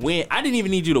needed you to win. I didn't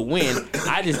even need you to win.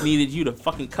 I just needed you to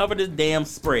fucking cover the damn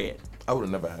spread. I would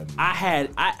have never had him. I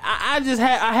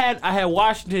had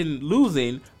Washington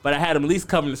losing, but I had them at least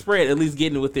covering the spread, at least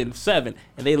getting within 7,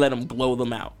 and they let them blow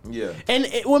them out. Yeah. And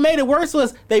what made it worse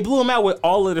was they blew them out with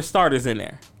all of the starters in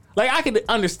there. Like, I could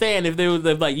understand if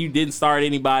like you didn't start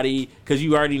anybody because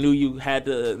you already knew you had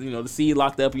the seed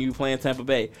locked up and you were playing Tampa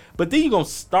Bay. But then you're gonna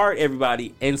start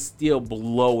everybody and still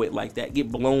blow it like that, get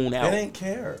blown out. They didn't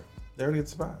care. They already get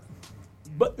the spot.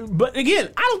 But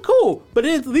again, I'm cool. But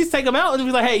then at least take them out and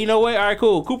be like, hey, you know what? All right,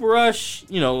 cool. Cooper Rush,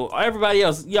 everybody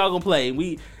else, y'all gonna play.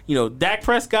 We, Dak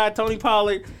Prescott, Tony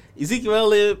Pollard, Ezekiel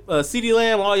Elliott, CeeDee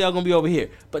Lamb, all y'all gonna be over here.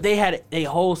 But they had a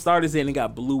whole starters in and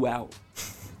got blew out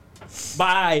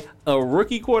by a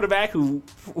rookie quarterback who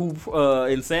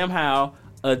in Sam Howell,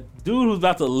 a dude who's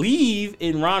about to leave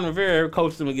in Ron Rivera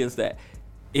coached them against that.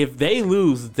 If they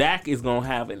lose, Dak is gonna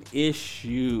have an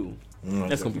issue.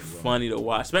 That's gonna be funny to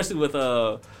watch, especially with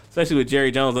Jerry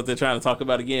Jones up there trying to talk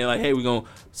about again. Like, hey, we're gonna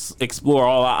explore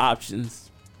all our options.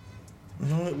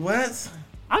 What?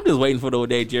 I'm just waiting for the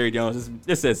day Jerry Jones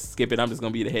just says, skip it. I'm just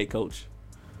gonna be the head coach.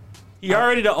 He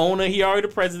already the owner. He already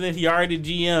the president. He already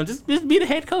the GM. Just be the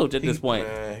head coach at this point.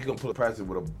 Man, he gonna pull a practice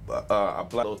with a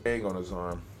black little egg on his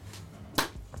arm.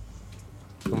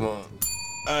 Come on.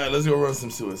 All right, let's go run some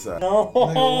suicide. No.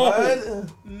 Nigga, what?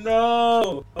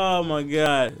 No. Oh my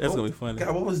God, that's gonna be funny.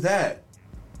 God, what was that?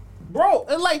 Bro,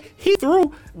 and like he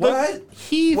threw. What?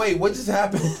 Wait, what just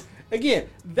happened? Again,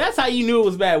 that's how you knew it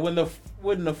was bad when the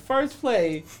first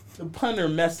play the punter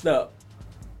messed up.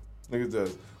 Nigga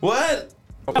does. What?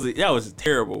 That was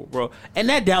terrible, bro. And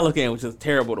that Dallas game was just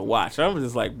terrible to watch. I was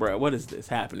just like, bro, what is this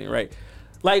happening, right?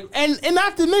 Like, and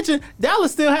not to mention,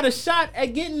 Dallas still had a shot at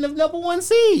getting the number 1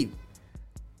 seed.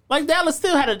 Like, Dallas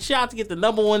still had a shot to get the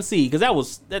number 1 seed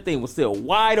because that thing was still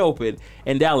wide open,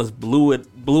 and Dallas blew it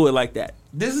like that.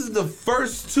 This is the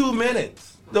first 2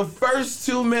 minutes. The first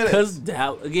 2 minutes.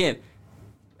 Because again,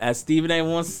 as Stephen A.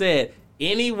 once said,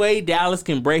 any way Dallas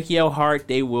can break your heart,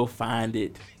 they will find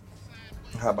it.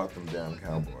 How about them damn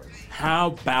Cowboys? How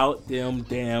about them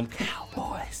damn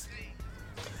Cowboys?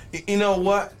 You know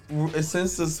what?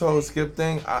 Since this whole Skip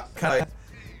thing,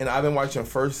 and I've been watching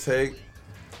First Take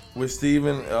with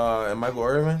Steven and Michael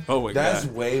Irvin. Oh my God. That's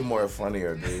way more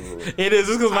funnier, dude. It is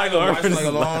just because Michael Irvin is like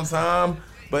a long time,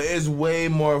 but it's way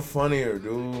more funnier,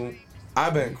 dude.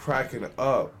 I've been cracking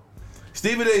up.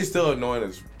 Stephen A. is still annoying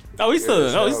as. He's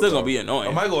still gonna be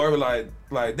annoying. Michael Irvin,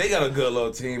 like they got a good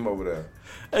little team over there.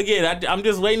 Again, I'm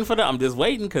just waiting for I'm just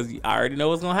waiting because I already know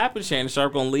what's gonna happen. Shannon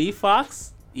Sharp gonna leave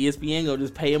Fox. ESPN gonna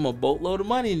just pay him a boatload of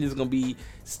money, and it's gonna be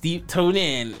tune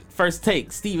in First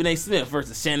Take Stephen A. Smith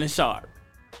versus Shannon Sharp.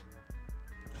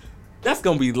 That's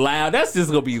gonna be loud. That's just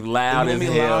gonna be loud as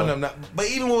hell. But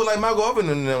even with like Michael Irvin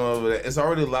and them over there, it's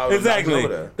already loud. Exactly. Over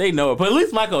there. They know it. But at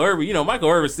least Michael Irvin, Michael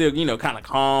Irvin's still, kind of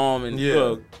calm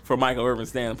and from Michael Irvin's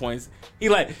standpoints, he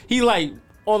like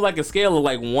on like a scale of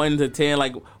like 1 to 10,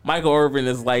 like Michael Irvin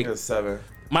is like a 7.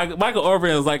 Michael Irvin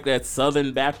is like that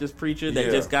Southern Baptist preacher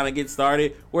that just kind of gets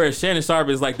started, whereas Shannon Sharp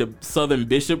is like the Southern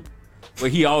bishop,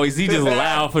 where he just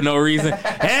loud for no reason.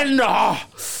 And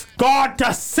God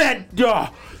just said,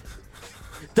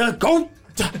 the GOAT,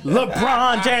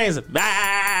 LeBron James,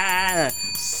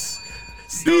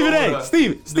 Stephen A.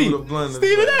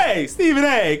 Stephen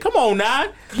A. Come on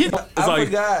now. I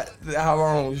forgot how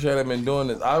long Shannon been doing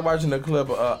this. I was watching the clip.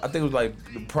 I think it was like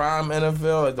the Prime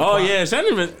NFL. Like the Prime. Yeah,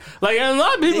 Shannon been like a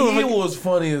lot of people. He was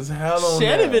funny as hell on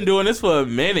Shannon been doing this for a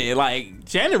minute. Like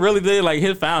Shannon really did like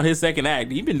found his second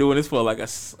act. He's been doing this for like a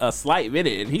slight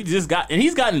minute, and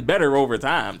he's gotten better over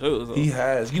time too. So. He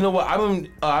has. You know what?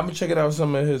 I've been checking out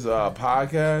some of his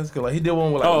podcasts because like he did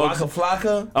one with like Waka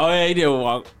Flocka. Oh yeah, he did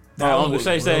one. That one was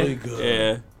really good.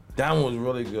 Yeah. That one was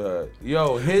really good.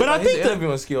 Yo, his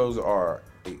interviewing skills are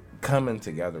coming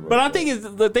together. But I think it's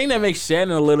the thing that makes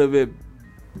Shannon a little bit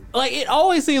like it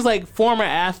always seems like former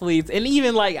athletes, and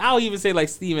even like I'll even say like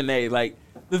Stephen A. Like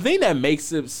the thing that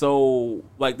makes him so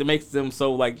like that makes them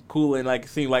so like cool and like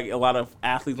seem like a lot of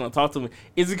athletes want to talk to them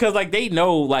is because like they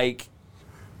know like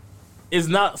it's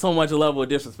not so much a level of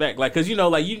disrespect. Like because you know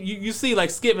like you see like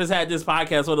Skip has had this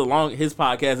podcast his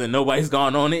podcast and nobody's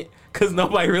gone on it. Cause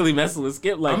nobody really messes with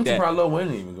Skip like I'm that. I'm surprised Lil Wayne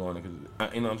didn't even go on it. Cause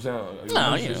you know what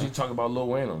I'm saying. She talk about Lil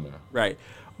Wayne on there. Right,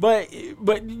 but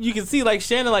you can see like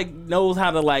Shannon like knows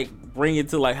how to like bring it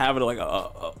to like having like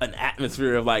an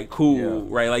atmosphere of like cool,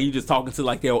 right? Like you just talking to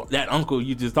like that uncle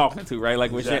you just talking to, right?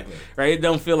 Like when Shannon, right? It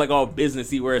don't feel like all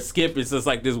businessy. Whereas Skip is just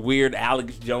like this weird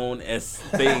Alex Jones-esque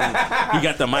thing. He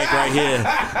got the mic right here.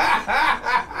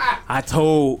 I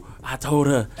told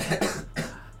her.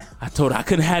 I told her I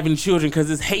couldn't have any children because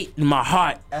there's hate in my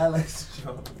heart. Alex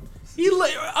Jones.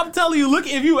 I'm telling you, look.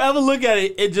 If you ever look at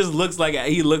it, it just looks like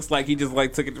he just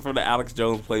like took it from the Alex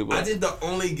Jones playbook. I think the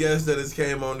only guest that has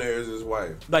came on there is his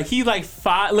wife. Like he's like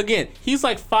 5. Look again, he's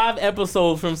like 5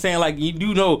 episodes from saying like you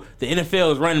do know the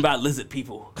NFL is running about lizard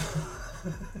people.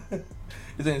 It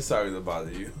ain't sorry to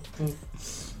bother you.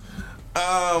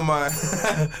 Oh my.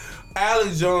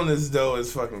 Alex Jones though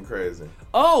is fucking crazy.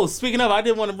 Oh, speaking of, I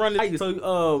did want to run this.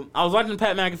 So, I was watching the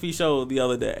Pat McAfee show the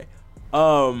other day.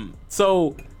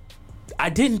 So I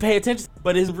didn't pay attention,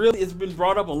 but it's been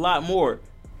brought up a lot more.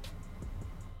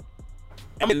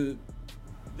 I mean,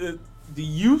 are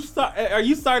you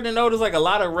starting to notice like a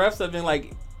lot of refs have been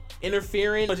like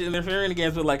interfering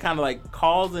against with like kind of like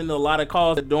calls and a lot of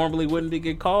calls that normally wouldn't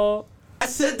get called? I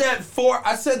said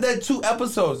that 2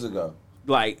 episodes ago.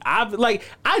 Like I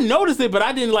noticed it, but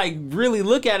I didn't like really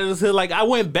look at it until like I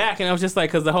went back and I was just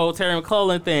like, because the whole Terry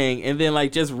McClellan thing, and then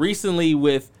like just recently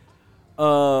with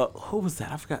who was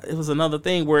that? I forgot. It was another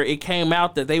thing where it came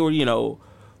out that they were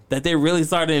that they really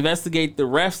started to investigate the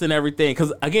refs and everything.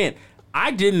 Because again,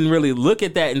 I didn't really look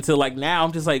at that until like now.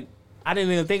 I'm just like I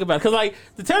didn't even think about it because like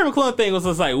the Terry McClellan thing was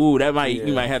just like ooh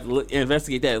you might have to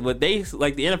investigate that, but they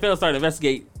like the NFL started to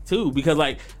investigate too because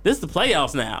like this is the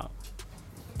playoffs now.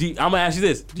 I'm gonna ask you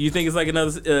this: do you think it's like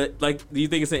another do you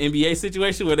think it's an NBA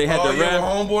situation where they had the ref?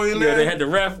 Homeboy in there? They had the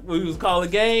ref who was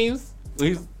calling games.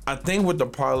 I think with the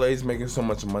parlays making so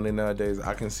much money nowadays,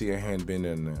 I can see a hand being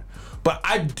in there. But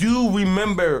I do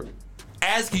remember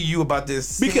asking you about this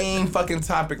same fucking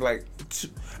topic like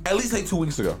at least like 2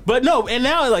 weeks ago. But no, and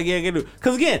now like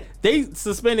because again they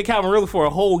suspended Calvin Ridley for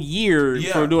a whole year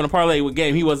for doing a parlay with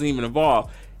game. He wasn't even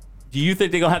involved. Do you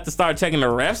think they're gonna have to start checking the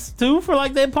refs too for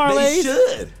like their parlays? They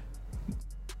should.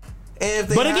 And if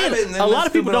they but again, a lot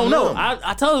of people don't know.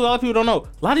 I tell you, a lot of people don't know.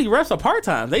 A lot of these refs are part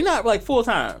time. They not like full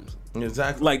times.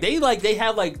 Exactly. Like they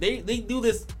have like they do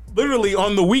this literally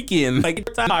on the weekend, like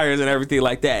tires and everything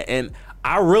like that. And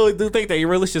I really do think they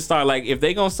really should start like if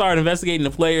they gonna start investigating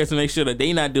the players to make sure that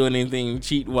they not doing anything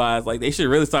cheat wise. Like they should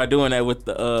really start doing that with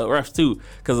the refs too,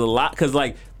 because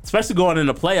like. Especially going in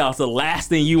the playoffs, the last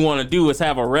thing you want to do is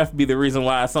have a ref be the reason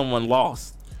why someone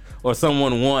lost or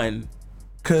someone won.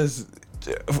 Because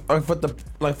for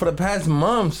the past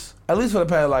months, at least for the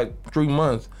past like 3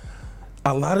 months,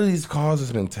 a lot of these calls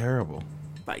has been terrible.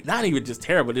 Like not even just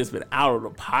terrible, just been out of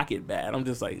the pocket bad. I'm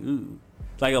just like, ooh.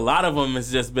 Like a lot of them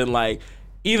has just been like,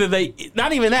 either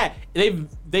not even that,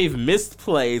 they've missed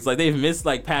plays, like they've missed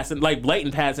like passing, like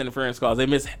blatant pass interference calls. They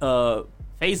miss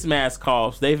face mask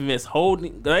calls. They've missed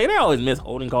holding. They always miss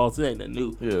holding calls. It ain't that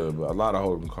new. Yeah, but a lot of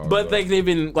holding calls. But they've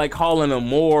been like calling them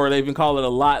more. They've been calling a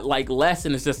lot like less,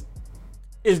 and it's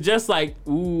just like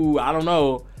ooh, I don't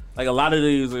know. Like a lot of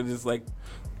these are just like.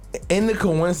 In the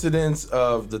coincidence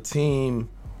of the team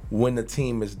when the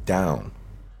team is down,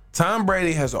 Tom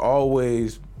Brady has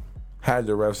always had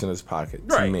the refs in his pocket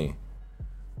to me.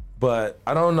 But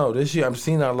I don't know. This year I'm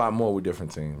seeing that a lot more with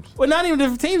different teams. Well, not even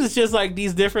different teams. It's just like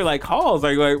these different like calls.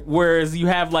 Like whereas you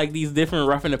have like these different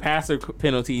roughing the passer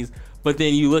penalties, but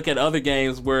then you look at other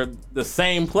games where the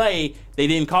same play they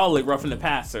didn't call it roughing the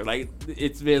passer. Like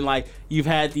it's been like you've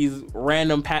had these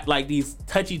random like these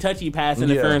touchy pass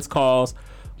interference calls,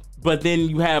 But then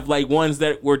you have like ones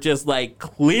that were just like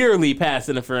clearly pass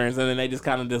interference, and then they just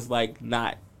kind of just like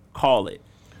not call it.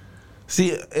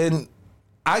 See, and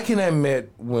I can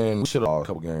admit when we should have lost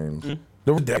a couple games.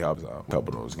 There was dead ups out a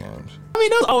couple of those games. I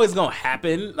mean, that's always gonna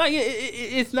happen. Like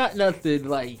it's not nothing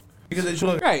like Because they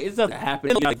should right. It's nothing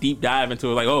happen. Like deep dive into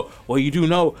it. Like, oh, well, you do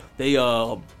know they you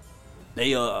know,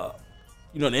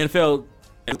 the NFL.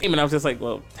 And I was just like,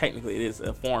 well, technically it is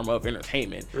a form of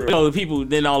entertainment. Right. You know, the people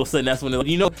then all of a sudden that's when they're like,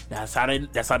 you know, that's how they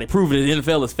prove that the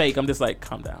NFL is fake. I'm just like,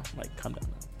 calm down.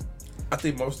 I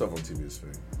think most stuff on TV is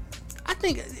fake. I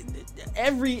think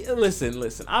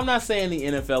listen. I'm not saying the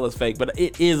NFL is fake, but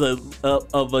it is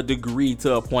of a degree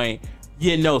to a point.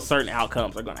 You know, certain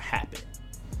outcomes are gonna happen.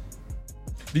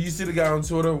 Did you see the guy on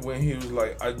Twitter when he was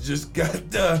like, I just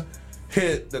got the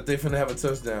hit that they finna have a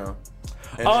touchdown?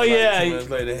 And oh then, yeah, 2 minutes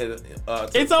later, hit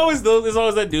it's always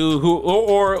that dude who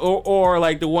or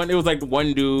like the one. It was like the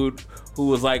one dude who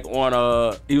was like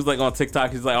on he was like on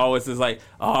TikTok. He's like always is like,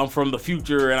 oh, I'm from the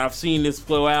future and I've seen this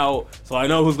flow out, so I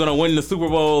know who's gonna win the Super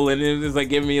Bowl. And it was like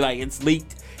giving me like it's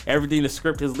leaked. Everything, the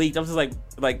script is leaked. I'm just like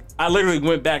I literally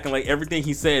went back and like everything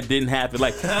he said didn't happen.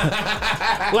 Like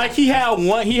like he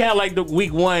had like the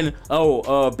week one.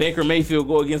 Baker Mayfield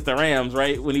go against the Rams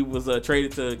right when he was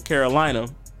traded to Carolina.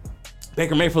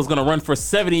 Baker Mayfield's gonna run for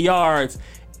 70 yards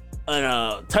and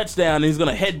a touchdown. And he's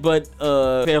gonna headbutt.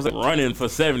 I was like running for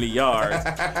 70 yards.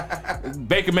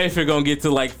 Baker Mayfield gonna get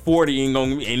to like 40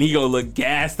 and he gonna look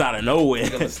gassed out of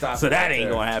nowhere. So that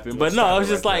ain't gonna happen. But no, it's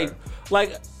just like.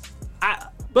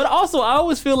 But also, I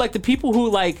always feel like the people who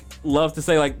like love to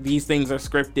say like these things are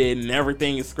scripted and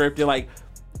everything is scripted, like,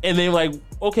 and then like,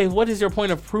 okay, what is your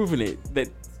point of proving it? That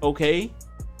okay?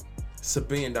 It's $1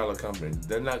 billion company.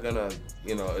 They're not gonna,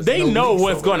 They know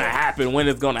what's gonna happen when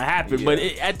it's gonna happen. Yeah. But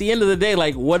at the end of the day,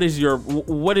 like, what is your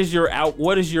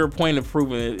point of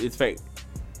proving it's fake?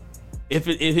 If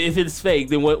it's fake,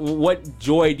 then what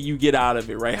joy do you get out of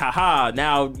it, right? Haha,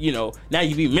 now you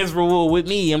be miserable with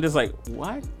me. I'm just like,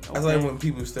 what? Okay. I like when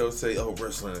people still say, oh,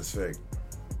 wrestling is fake.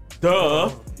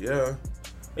 Duh. Yeah.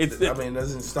 It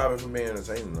doesn't stop it from being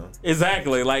entertaining, though.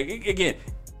 Exactly. Like, again,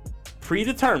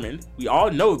 predetermined. We all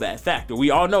know that factor. We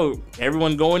all know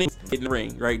everyone going in the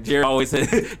ring, right? Jared always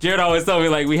told me,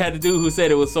 like, we had the dude who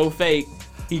said it was so fake.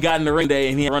 He got in the ring day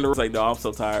and he run the ring like, no, I'm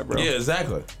so tired, bro. Yeah,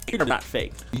 exactly. You're not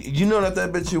fake. You know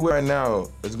that bitch you wear right now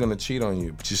is gonna cheat on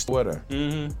you, but you still with her.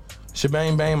 Mm-hmm.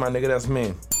 Shebang bang, my nigga, that's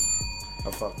me.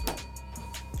 I fucked her.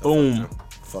 Boom.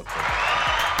 Fuck her.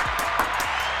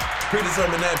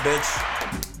 Predetermined that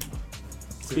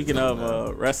bitch. Speaking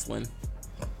of wrestling.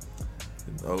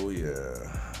 Oh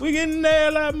yeah. We getting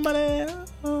there like money.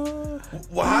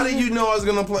 Well, how did you know I was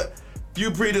gonna play? You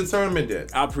predetermined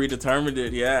it. I predetermined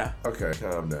it, yeah. Okay,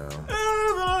 calm down.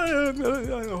 I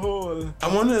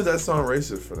wonder if that song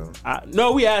racist for them.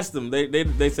 No, we asked them. They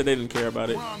said they didn't care about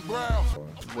it.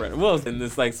 What was in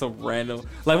this like some random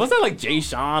was that like Jay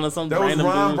Sean or something? That was random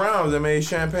Ron dude? Brown that made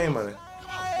Champagne Money.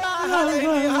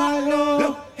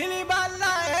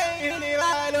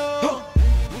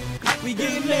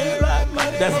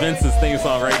 That's Vince's theme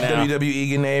song right now. WWE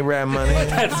getting a rap money.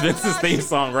 That's Vince's theme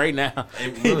song right now.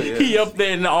 It really is. He up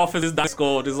there in the office, his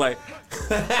skull, just like.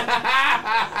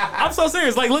 I'm so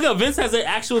serious. Like, look up. Vince has an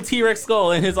actual T-Rex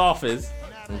skull in his office.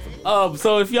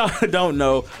 So if y'all don't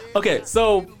know, okay.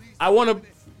 So I want to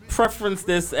preference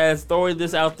this as throwing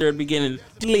this out there at the beginning,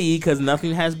 because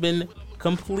nothing has been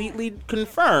completely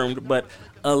confirmed, but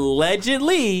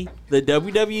allegedly the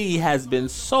WWE has been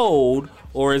sold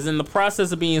or is in the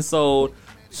process of being sold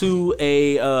to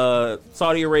a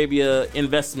Saudi Arabia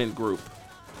investment group.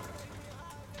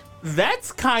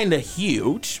 That's kind of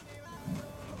huge,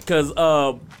 because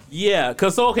so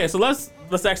let's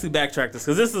actually backtrack this,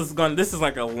 because this is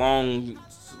like a long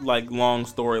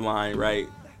storyline, right?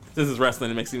 This is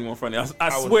wrestling. It makes it even more funny. I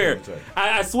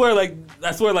swear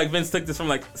like Vince took this from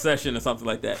like Session or something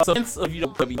like that. So Vince,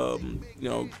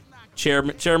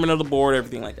 chairman of the board,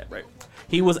 everything like that, right?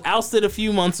 He was ousted a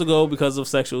few months ago because of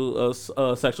sexual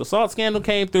assault scandal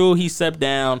came through. He stepped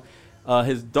down.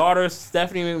 His daughter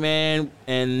Stephanie McMahon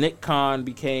and Nick Khan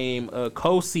became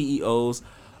co-CEOs.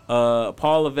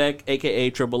 Paul Levesque, aka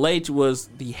Triple H, was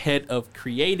the head of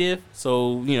creative.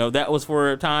 So that was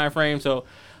for a time frame. So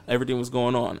everything was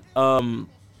going on.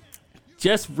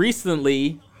 Just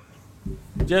recently,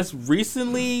 Vince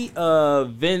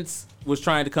was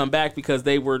trying to come back because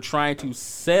they were trying to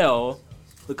sell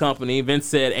the company. Vince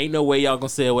said, ain't no way y'all gonna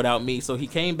sell without me. So he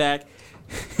came back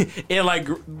and like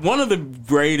one of the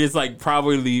greatest, like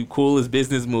probably the coolest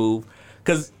business move,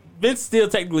 because Vince still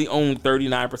technically owned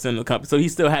 39% of the company. So he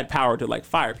still had power to like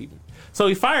fire people. So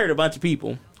he fired a bunch of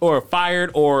people, or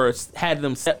had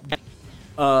them step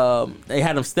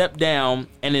down,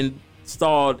 and then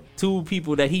installed 2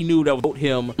 people that he knew that would vote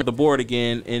him to the board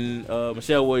again in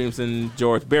Michelle Williams and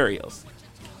George Barrios.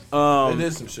 It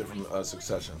is some shit from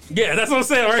Succession. Yeah, that's what I'm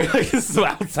saying, right? Like, this is some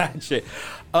outside shit.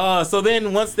 So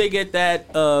then once they get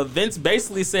that, Vince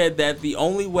basically said that the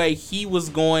only way he was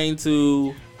going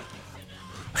to...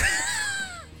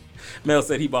 Mel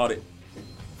said he bought it.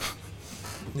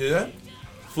 Yeah?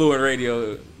 Fluent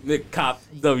Radio, Nick Cop,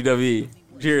 WWE.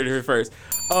 You heard it here first.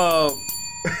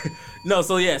 No,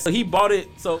 so he bought it.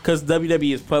 So because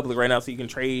WWE is public right now, so you can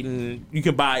trade and you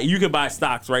can buy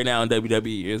stocks right now in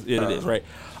WWE. It is right.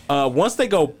 Once they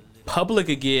go public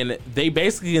again, they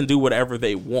basically can do whatever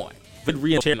they want. But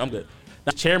I'm good.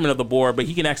 Not chairman of the board, but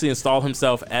he can actually install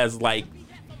himself as like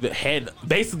the head.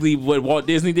 Basically, what Walt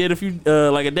Disney did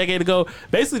like a decade ago.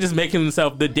 Basically, just making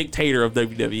himself the dictator of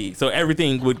WWE. So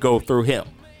everything would go through him.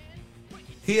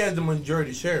 He had the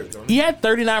majority shares, don't he? He had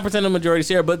 39% of majority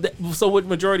share, but so with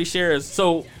majority shares,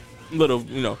 so little,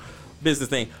 business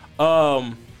thing.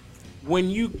 When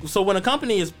a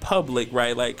company is public,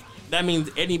 right, like that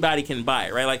means anybody can buy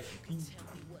it, right? Like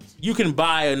you can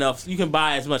buy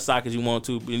as much stock as you want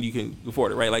to, and you can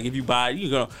afford it, right? Like if you buy,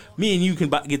 me and you can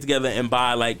get together and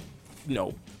buy like,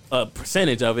 a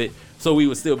percentage of it. So we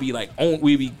would still be like,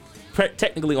 we'd be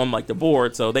technically on like the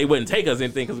board, so they wouldn't take us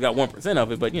anything because we got 1%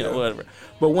 of it, but whatever.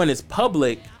 But when it's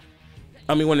public,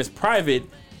 when it's private,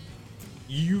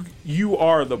 you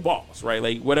are the boss, right?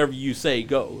 Like whatever you say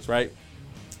goes, right?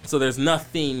 So there's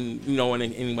nothing,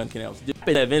 anyone can else do.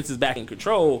 That Vince is back in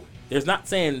control. That's not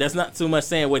too much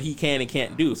saying what he can and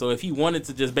can't do. So if he wanted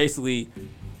to just basically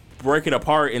break it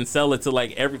apart and sell it to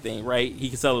like everything, right? He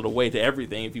could sell it away to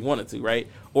everything if he wanted to, right?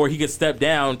 Or he could step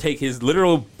down, take his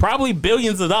literal probably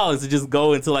billions of dollars to just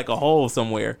go into like a hole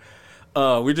somewhere.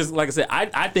 We're just, like I said,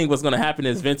 I think what's going to happen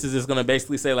is Vince is just going to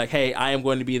basically say like, hey, I am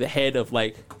going to be the head of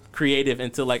like creative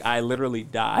until like I literally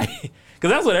die.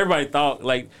 Because that's what everybody thought.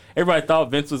 Like everybody thought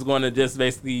Vince was going to just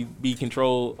basically be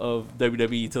control of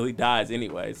WWE until he dies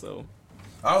anyway. So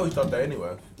I always thought that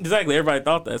anyway. Exactly, everybody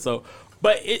thought that. So,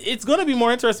 but it's going to be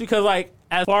more interesting because like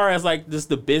as far as like just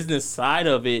the business side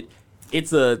of it,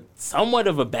 it's a somewhat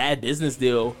of a bad business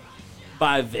deal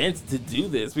by Vince to do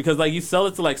this because like you sell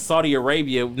it to like Saudi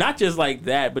Arabia, not just like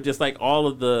that, but just like all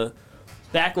of the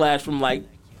backlash from like,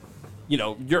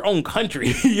 your own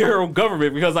country, your own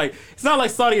government, because like it's not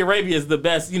like Saudi Arabia is the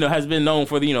best, has been known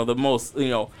for the, the most,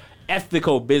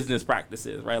 ethical business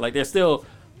practices, right? Like they're still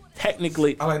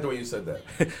technically. I like the way you said that.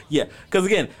 Yeah, because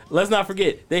again, let's not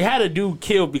forget they had a dude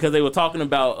killed because they were talking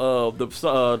about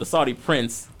the Saudi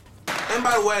prince. And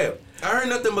by the way, I heard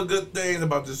nothing but good things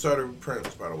about the Saudi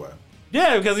prince. By the way.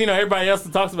 Yeah, because everybody else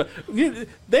talks about.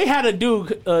 They had a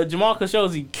dude, Jamal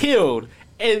Khashoggi, killed.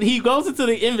 And he goes into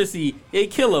the embassy, they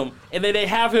kill him, and then they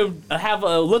have him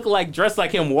dressed like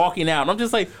him walking out. And I'm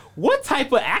just like, what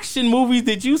type of action movies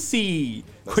did you see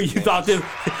where you thought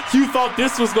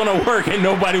this was gonna work and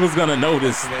nobody was gonna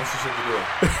notice? That's the shit to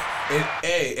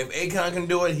do. If Akon can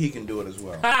do it, he can do it as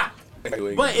well.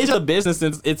 But it's a business,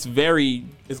 and it's going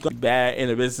to be bad in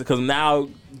a business because now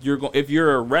if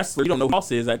you're a wrestler, you don't know who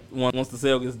else is once the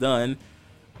sale gets done.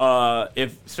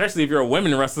 Especially if you're a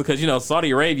women wrestler, because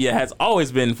Saudi Arabia has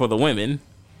always been for the women.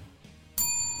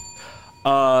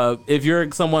 If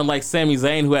you're someone like Sami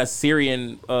Zayn who has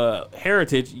Syrian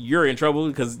heritage, you're in trouble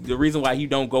because the reason why you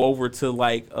don't go over to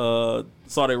like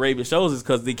Saudi Arabia shows is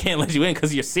because they can't let you in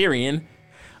because you're Syrian.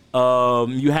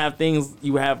 You have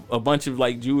a bunch of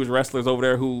like Jewish wrestlers over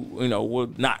there who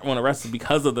would not want to wrestle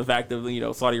because of the fact of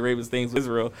Saudi Arabia's things with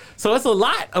Israel. So it's a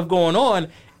lot of going on.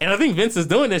 And I think Vince is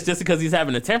doing this just because he's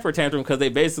having a temper tantrum because they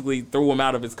basically threw him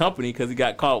out of his company because he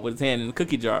got caught with his hand in the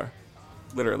cookie jar,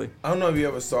 literally. I don't know if you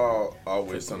ever saw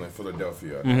Always Sunny in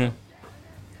Philadelphia. Mm-hmm.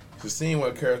 The scene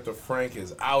where character Frank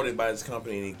is outed by his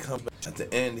company and he comes back at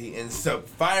the end, he ends up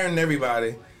firing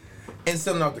everybody and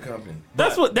selling out the company.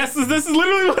 This is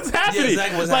literally what's happening. Yeah,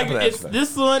 exactly what's happening. It's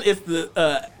this one, it's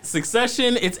the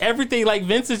Succession, it's everything. Like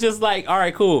Vince is just like, all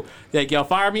right, cool. Like y'all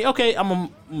fire me, okay, I'm gonna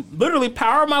literally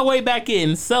power my way back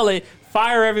in, sell it,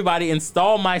 fire everybody,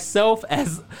 install myself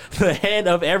as the head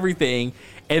of everything,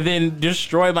 and then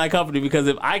destroy my company because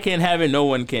if I can't have it, no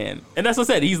one can. And that's what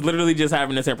I said. He's literally just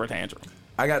having a temper tantrum.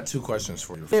 I got 2 questions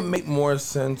for you. Would it make more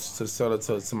sense to sell it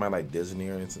to somebody like Disney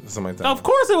or something like that? Of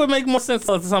course it would make more sense to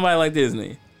sell it to somebody like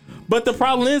Disney. But the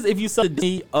problem is, if you sell it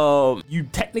to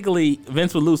Disney,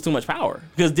 Vince would lose too much power.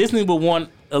 Because Disney would want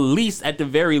at the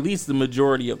very least, the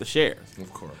majority of the shares.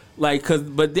 Of course.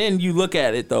 But then you look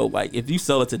at it though, like if you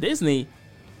sell it to Disney,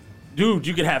 dude,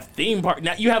 you could have theme park.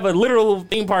 Now you have a literal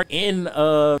theme park in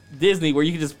Disney where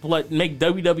you can just make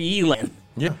WWE land.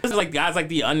 Yeah. This is like guys like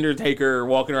The Undertaker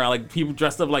walking around, like people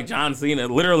dressed up like John Cena,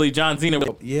 literally John Cena.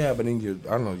 Yeah, but then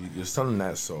I don't know, you're selling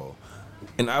that soul.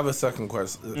 And I have a second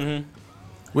question.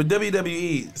 With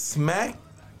WWE, Smack,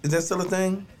 is that still a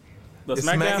thing? The Is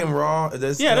Smack and Raw?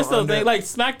 That's still a thing. Like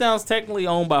SmackDown's technically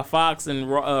owned by Fox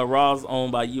and Raw's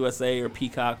owned by USA or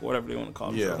Peacock, whatever they want to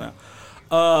call it now.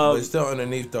 But it's still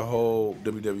underneath the whole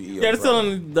WWE. Yeah, it's still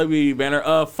on the WWE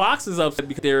banner. Fox is upset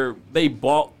because they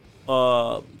bought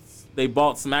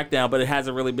SmackDown, but it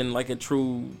hasn't really been like a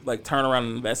true like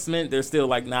turnaround investment. They're still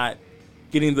like not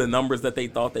getting the numbers that they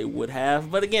thought they would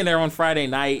have. But again, they're on Friday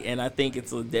night, and I think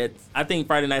I think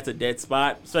Friday night's a dead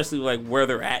spot, especially like where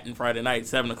they're at in Friday night,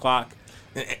 7:00.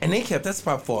 And they kept that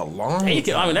spot for a long time.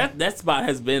 I mean, that spot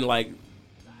has been like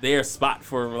their spot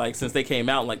for like since they came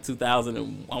out in like 2000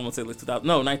 and I want to say like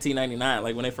 1999,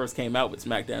 like when they first came out with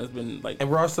SmackDown. It's been like,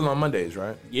 and Raw's still on Mondays,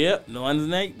 right? Yep, no Monday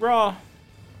Night Raw.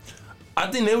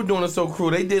 I think they were doing it so cool.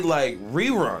 They did like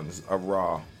reruns of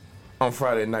Raw on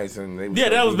Friday nights, and they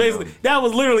that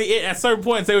was literally it. At certain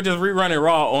points, they were just rerunning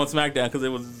Raw on SmackDown because it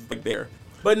was like there.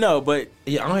 But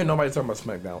yeah, I don't hear nobody talking about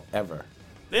SmackDown ever.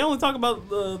 They only talk about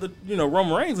the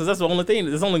Roman Reigns, because that's the only thing.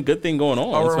 That's the only good thing going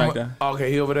on SmackDown.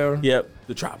 Okay, he over there. Yep,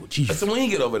 the Tribal Chief. So when he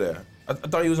get over there, I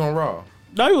thought he was on Raw.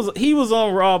 No, he was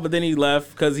on Raw, but then he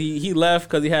left because he left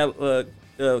because he had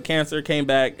cancer, came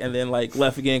back, and then like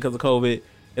left again because of COVID,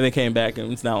 and then came back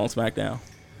and it's now on SmackDown.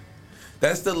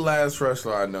 That's the last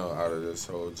wrestler I know out of this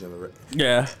whole generation.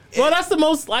 Yeah. Well, that's the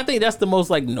most. I think that's the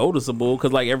most like noticeable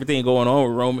because like everything going on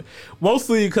with Roman,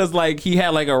 mostly because like he had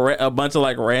like a bunch of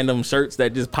like random shirts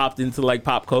that just popped into like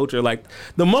pop culture. Like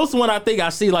the most one I think I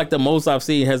see like the most I've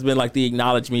seen has been like the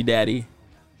 "Acknowledge Me, Daddy"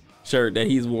 shirt that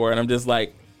he's wore, and I'm just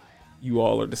like, you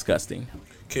all are disgusting.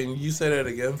 Can you say that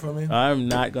again for me? I'm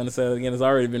not gonna say that again. It's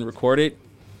already been recorded.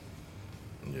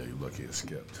 Yeah, you lucky it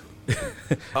skipped.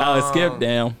 It skipped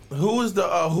down. Who was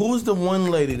the one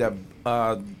lady that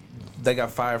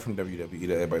got fired from WWE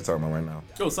that everybody's talking about right now?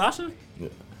 Oh, Sasha? Yeah.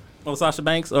 Oh, Sasha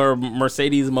Banks or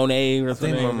Mercedes Moné? I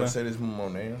think Mercedes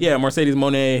Moné. Yeah, Mercedes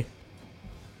Moné.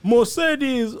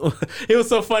 Mercedes. It was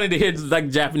so funny to hear like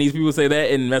Japanese people say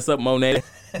that and mess up Monet.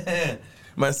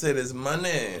 Mercedes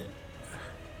Moné.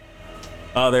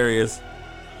 Oh, there he is.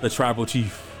 The Tribal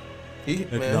Chief. Man, he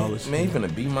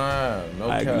finna beat my no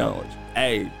I cap. acknowledge.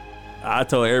 Hey, I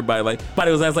told everybody, like,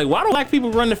 somebody was asking, like, why don't black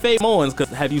people run the fade Samoans? Because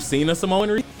have you seen a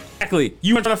Samoan? Exactly.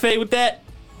 You want to try to fade with that?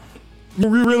 You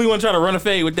really want to try to run a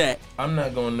fade with that? I'm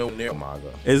not going nowhere near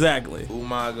Umaga. Exactly.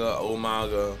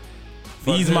 Umaga.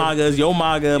 These Magas, yo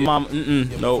Maga, yeah. mom.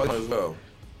 Yeah, nope. Well.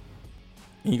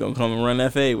 He gonna come and run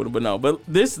that fade with it, but no. But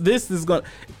this is gonna.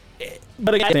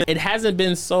 But again, it hasn't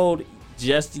been sold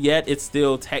just yet. It's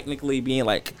still technically being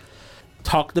like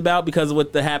talked about because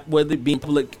with it being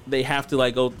public, they have to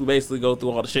like go through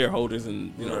all the shareholders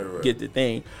and right. Get the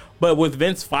thing. But with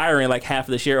Vince firing like half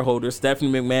of the shareholders,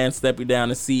 Stephanie McMahon stepping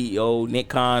down as CEO, Nick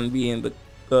Khan being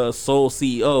the sole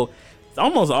CEO, it's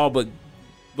almost all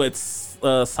but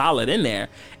solid in there.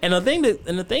 And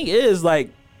the thing is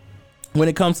like when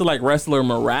it comes to like wrestler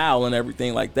morale and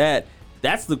everything like that,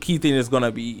 that's the key thing that's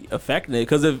gonna be affecting it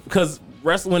because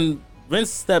when Vince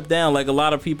stepped down, like a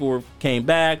lot of people came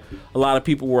back. A lot of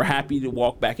people were happy to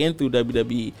walk back in through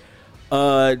WWE.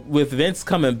 With Vince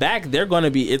coming back,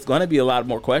 it's gonna be a lot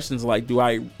more questions like, do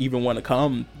I even want to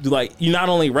come? You not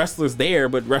only wrestlers there,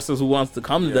 but wrestlers who wants to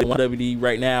come to WWE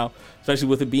right now, especially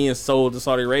with it being sold to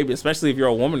Saudi Arabia, especially if you're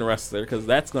a woman wrestler, because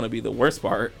that's gonna be the worst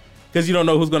part, because you don't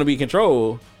know who's gonna be in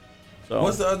control. So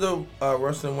what's the other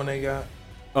wrestling one they got?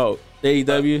 Oh,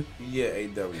 AEW? Yeah,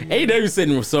 AEW. AEW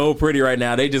sitting so pretty right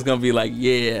now. They just gonna be like,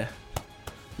 yeah,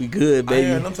 we good,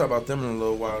 baby. I'm talking about them in a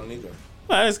little while, neither.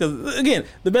 Well, that's because again,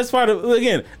 the best part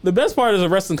is a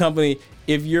wrestling company.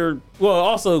 If you're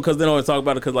also because they don't always talk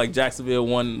about it because like Jacksonville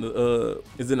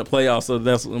is in the playoffs, so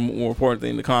that's the more important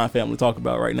thing the Khan family talk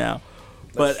about right now.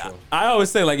 But I always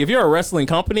say, like, if you're a wrestling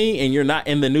company and you're not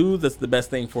in the news, that's the best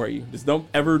thing for you. Just don't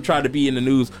ever try to be in the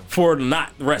news for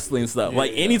not wrestling stuff.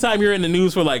 Anytime you're in the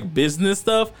news for, like, business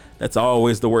stuff, that's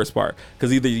always the worst part.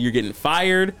 Because either you're getting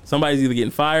fired, somebody's either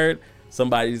getting fired,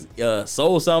 somebody's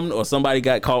sold something, or somebody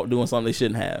got caught doing something they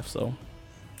shouldn't have. So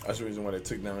that's the reason why they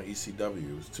took down ECW.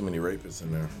 There's too many rapists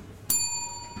in there.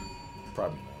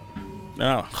 Probably not.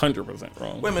 No, 100%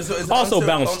 wrong. Wait a minute, so also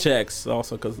bounce checks,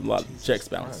 also because a lot of checks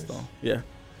bounce. So yeah.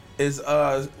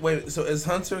 So is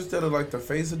Hunter still like the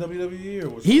face of WWE or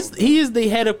what's he is the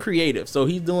head of creative, so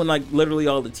he's doing like literally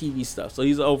all the TV stuff. So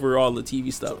he's over all the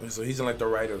TV stuff. So he's in like the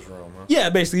writers' room, huh? Yeah,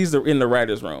 basically he's in the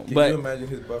writers' room. Can you imagine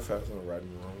his buff house in the writers'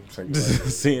 room?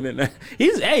 Seeing it now.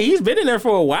 He's been in there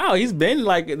for a while. He's been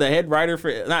like the head writer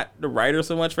for, not the writer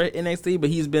so much for NXT, but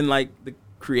he's been like the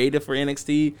creative for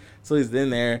NXT. So he's in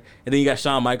there. And then you got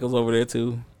Shawn Michaels over there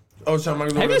too. Oh, Shawn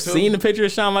Michaels Have over you there too? seen the picture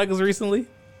of Shawn Michaels recently?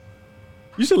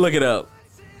 You should look it up.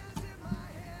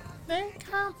 They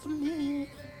come for me.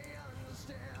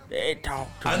 They talk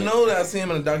to I me. know that I seen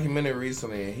him in a documentary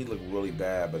recently and he looked really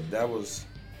bad, but that was...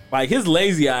 Like his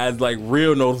lazy eye is like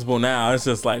real noticeable now. It's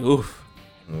just like, oof.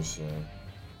 Let's see.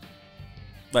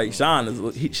 Like Shawn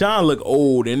look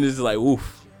old and it's like,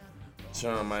 oof.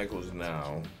 Shawn Michaels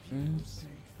now.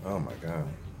 Oh my God.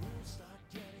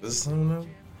 This is someone now?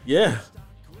 Yeah.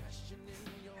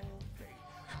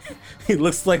 He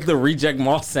looks like the reject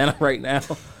Moss Santa right now.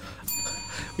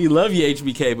 We love you,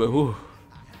 HBK, but whew.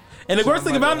 And the worst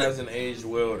thing about it hasn't aged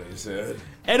well, they said.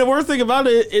 And the worst thing about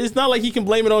it, it's not like he can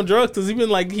blame it on drugs because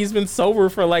he's been sober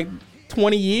for like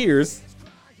 20 years.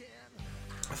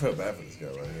 I feel bad for this guy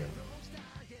right here.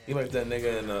 He like that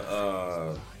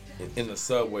nigga in the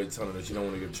subway tunnel that you don't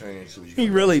want to get changed. So He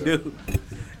really do.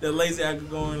 That lazy actor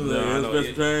going to I know,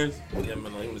 best friends. Yeah,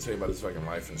 man, let me tell you about his fucking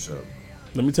life and shit.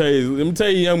 Let me tell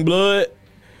you, young blood.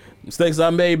 Mistakes I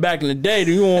made back in the day,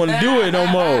 you don't want to do it no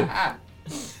more.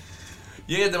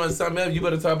 Yeah, then when something else, you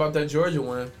better talk about that Georgia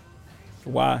one.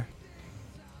 Why?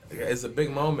 It's a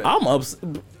big moment. I'm upset.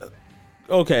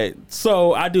 Okay,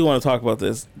 so I do want to talk about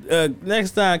this.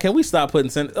 Next time, can we stop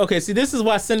putting... Okay, see, this is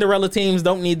why Cinderella teams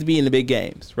don't need to be in the big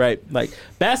games, right? Like,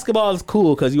 basketball is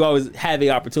cool because you always have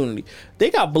the opportunity. They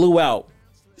got blew out.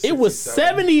 It was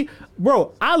 70...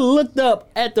 Bro, I looked up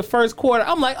at the first quarter.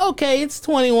 I'm like, okay, it's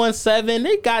 21-7.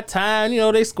 They got time. You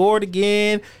know, they scored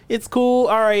again. It's cool.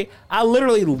 All right. I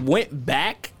literally went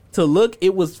back to look.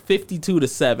 It was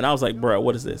 52-7. I was like, bro,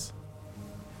 what is this?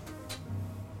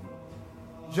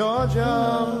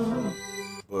 Georgia.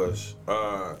 Bush.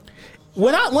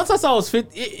 Once I saw it was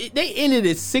 50, they ended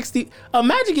at 60.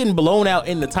 Imagine getting blown out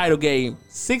in the title game,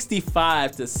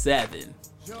 65-7.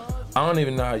 I don't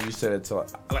even know how you said it till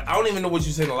I don't even know what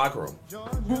you said in the locker room.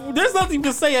 There's nothing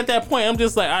to say at that point. I'm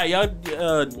just like, all right,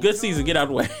 y'all, good season, get out of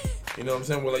the way. You know what I'm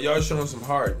saying? Well, like, y'all showing some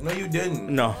heart. No, you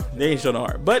didn't. No, they ain't showing no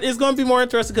heart. But it's going to be more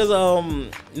interesting because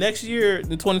next year in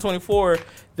 2024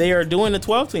 they are doing the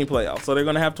 12-team playoffs, so they're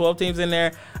going to have 12 teams in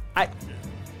there.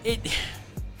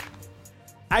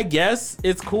 I guess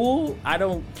it's cool. I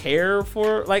don't care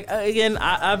for, like, again,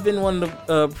 I've been one of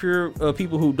the pure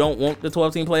people who don't want the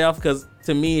 12-team playoff because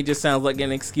to me it just sounds like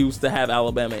an excuse to have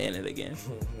Alabama in it again.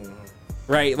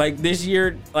 Right? Like this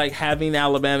year, like having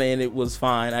Alabama in it was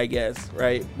fine, I guess,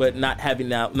 right? But not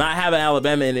having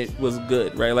Alabama in it was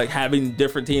good, right? Like having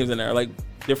different teams in there, like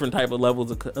different type of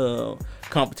levels of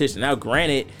competition. Now,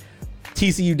 granted,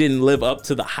 TCU didn't live up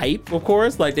to the hype, of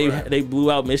course. Like they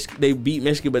blew out Michigan, they beat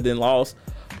Michigan, but then lost.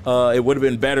 It would have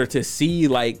been better to see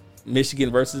like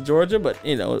Michigan versus Georgia, but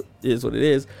you know, it is what it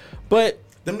is. But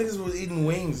them niggas was eating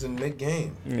wings in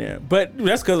mid-game. Yeah, but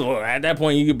that's because at that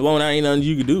point you get blown out, ain't nothing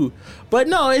you could do. But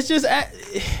no, it's just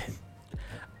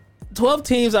 12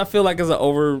 teams. I feel like is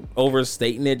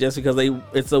overstating it just because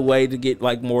it's a way to get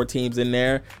like more teams in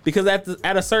there. Because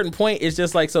at a certain point, it's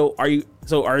just like, so are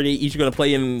they each going to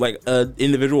play in like a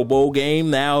individual bowl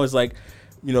game? Now it's like,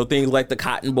 you know, things like the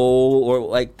Cotton Bowl or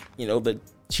like, you know, the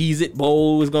Cheez-It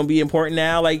Bowl is going to be important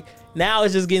now. Like now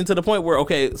it's just getting to the point where,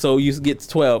 okay, so you get to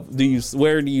 12.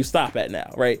 Where do you stop at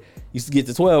now, right? You get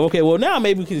to 12. Okay, well now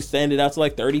maybe we can extend it out to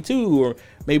like 32, or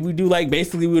maybe we do like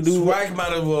basically we'll do. Swag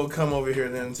might as well come over here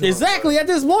then too. Exactly at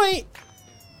this point.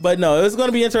 But no, it's going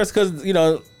to be interesting because, you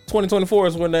know, 2024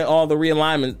 is when all the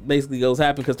realignment basically goes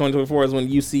happen, because 2024 is when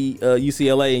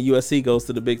UCLA and USC goes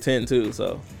to the Big Ten too.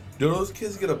 So do those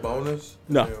kids get a bonus?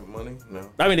 No. Money? No.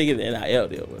 I mean, they get an NIL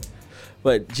deal,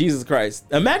 but Jesus Christ,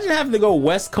 imagine having to go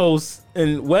West Coast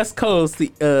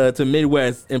to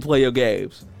Midwest and play your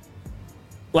games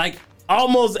like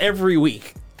almost every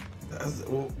week.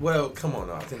 Well, come on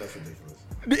now. I think that's ridiculous.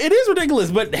 It is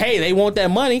ridiculous, but hey, they want that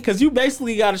money because you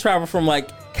basically got to travel from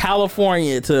like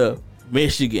California to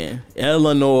Michigan,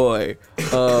 Illinois,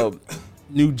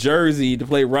 New Jersey to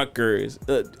play Rutgers.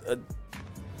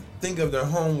 Think of their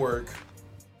homework.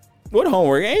 What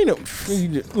homework?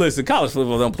 Listen, college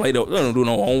football don't do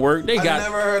no homework. I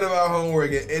never heard about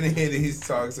homework in any of these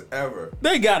talks ever.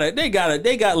 They got a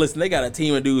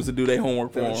team of dudes to do their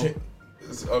homework for them.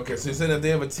 Okay, so you said that they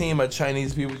have a team of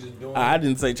Chinese people just doing it? I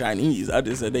didn't say Chinese. I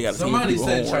just said they got a team of people.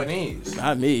 Somebody said homework. Chinese.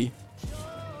 Not me.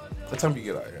 What time you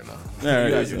get out of here now? All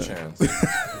You right, got your so. chance.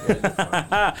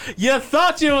 You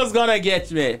thought you was gonna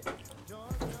get me.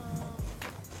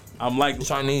 I'm like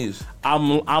Chinese.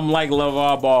 I'm like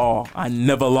LeVar Ball. I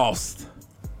never lost.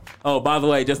 Oh, by the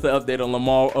way, just to update on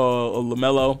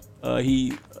LaMelo.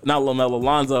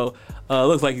 Lonzo.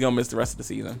 Looks like he's gonna miss the rest of the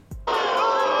season.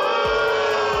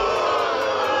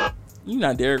 You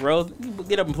not Derrick Rose.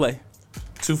 Get up and play.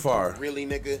 Too far. Really,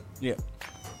 nigga? Yeah.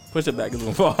 Push it back. It's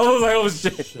gonna fall. I was like, oh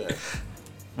shit.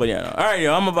 But yeah, no. All right,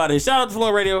 yo, I'm about it. Shout out to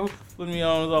Fluent Radio. Putting me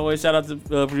on as always. Shout out to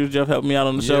producer Jeff helping me out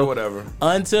on the show. Yeah, whatever.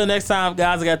 Until next time,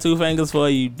 guys, I got 2 fingers for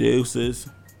you. Deuces.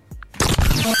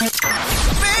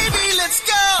 Baby, let's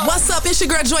go. What's up? It's your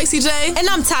girl Joycey J. And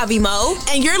I'm Tavi Mo.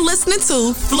 And you're listening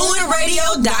to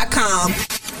FluentRadio.com.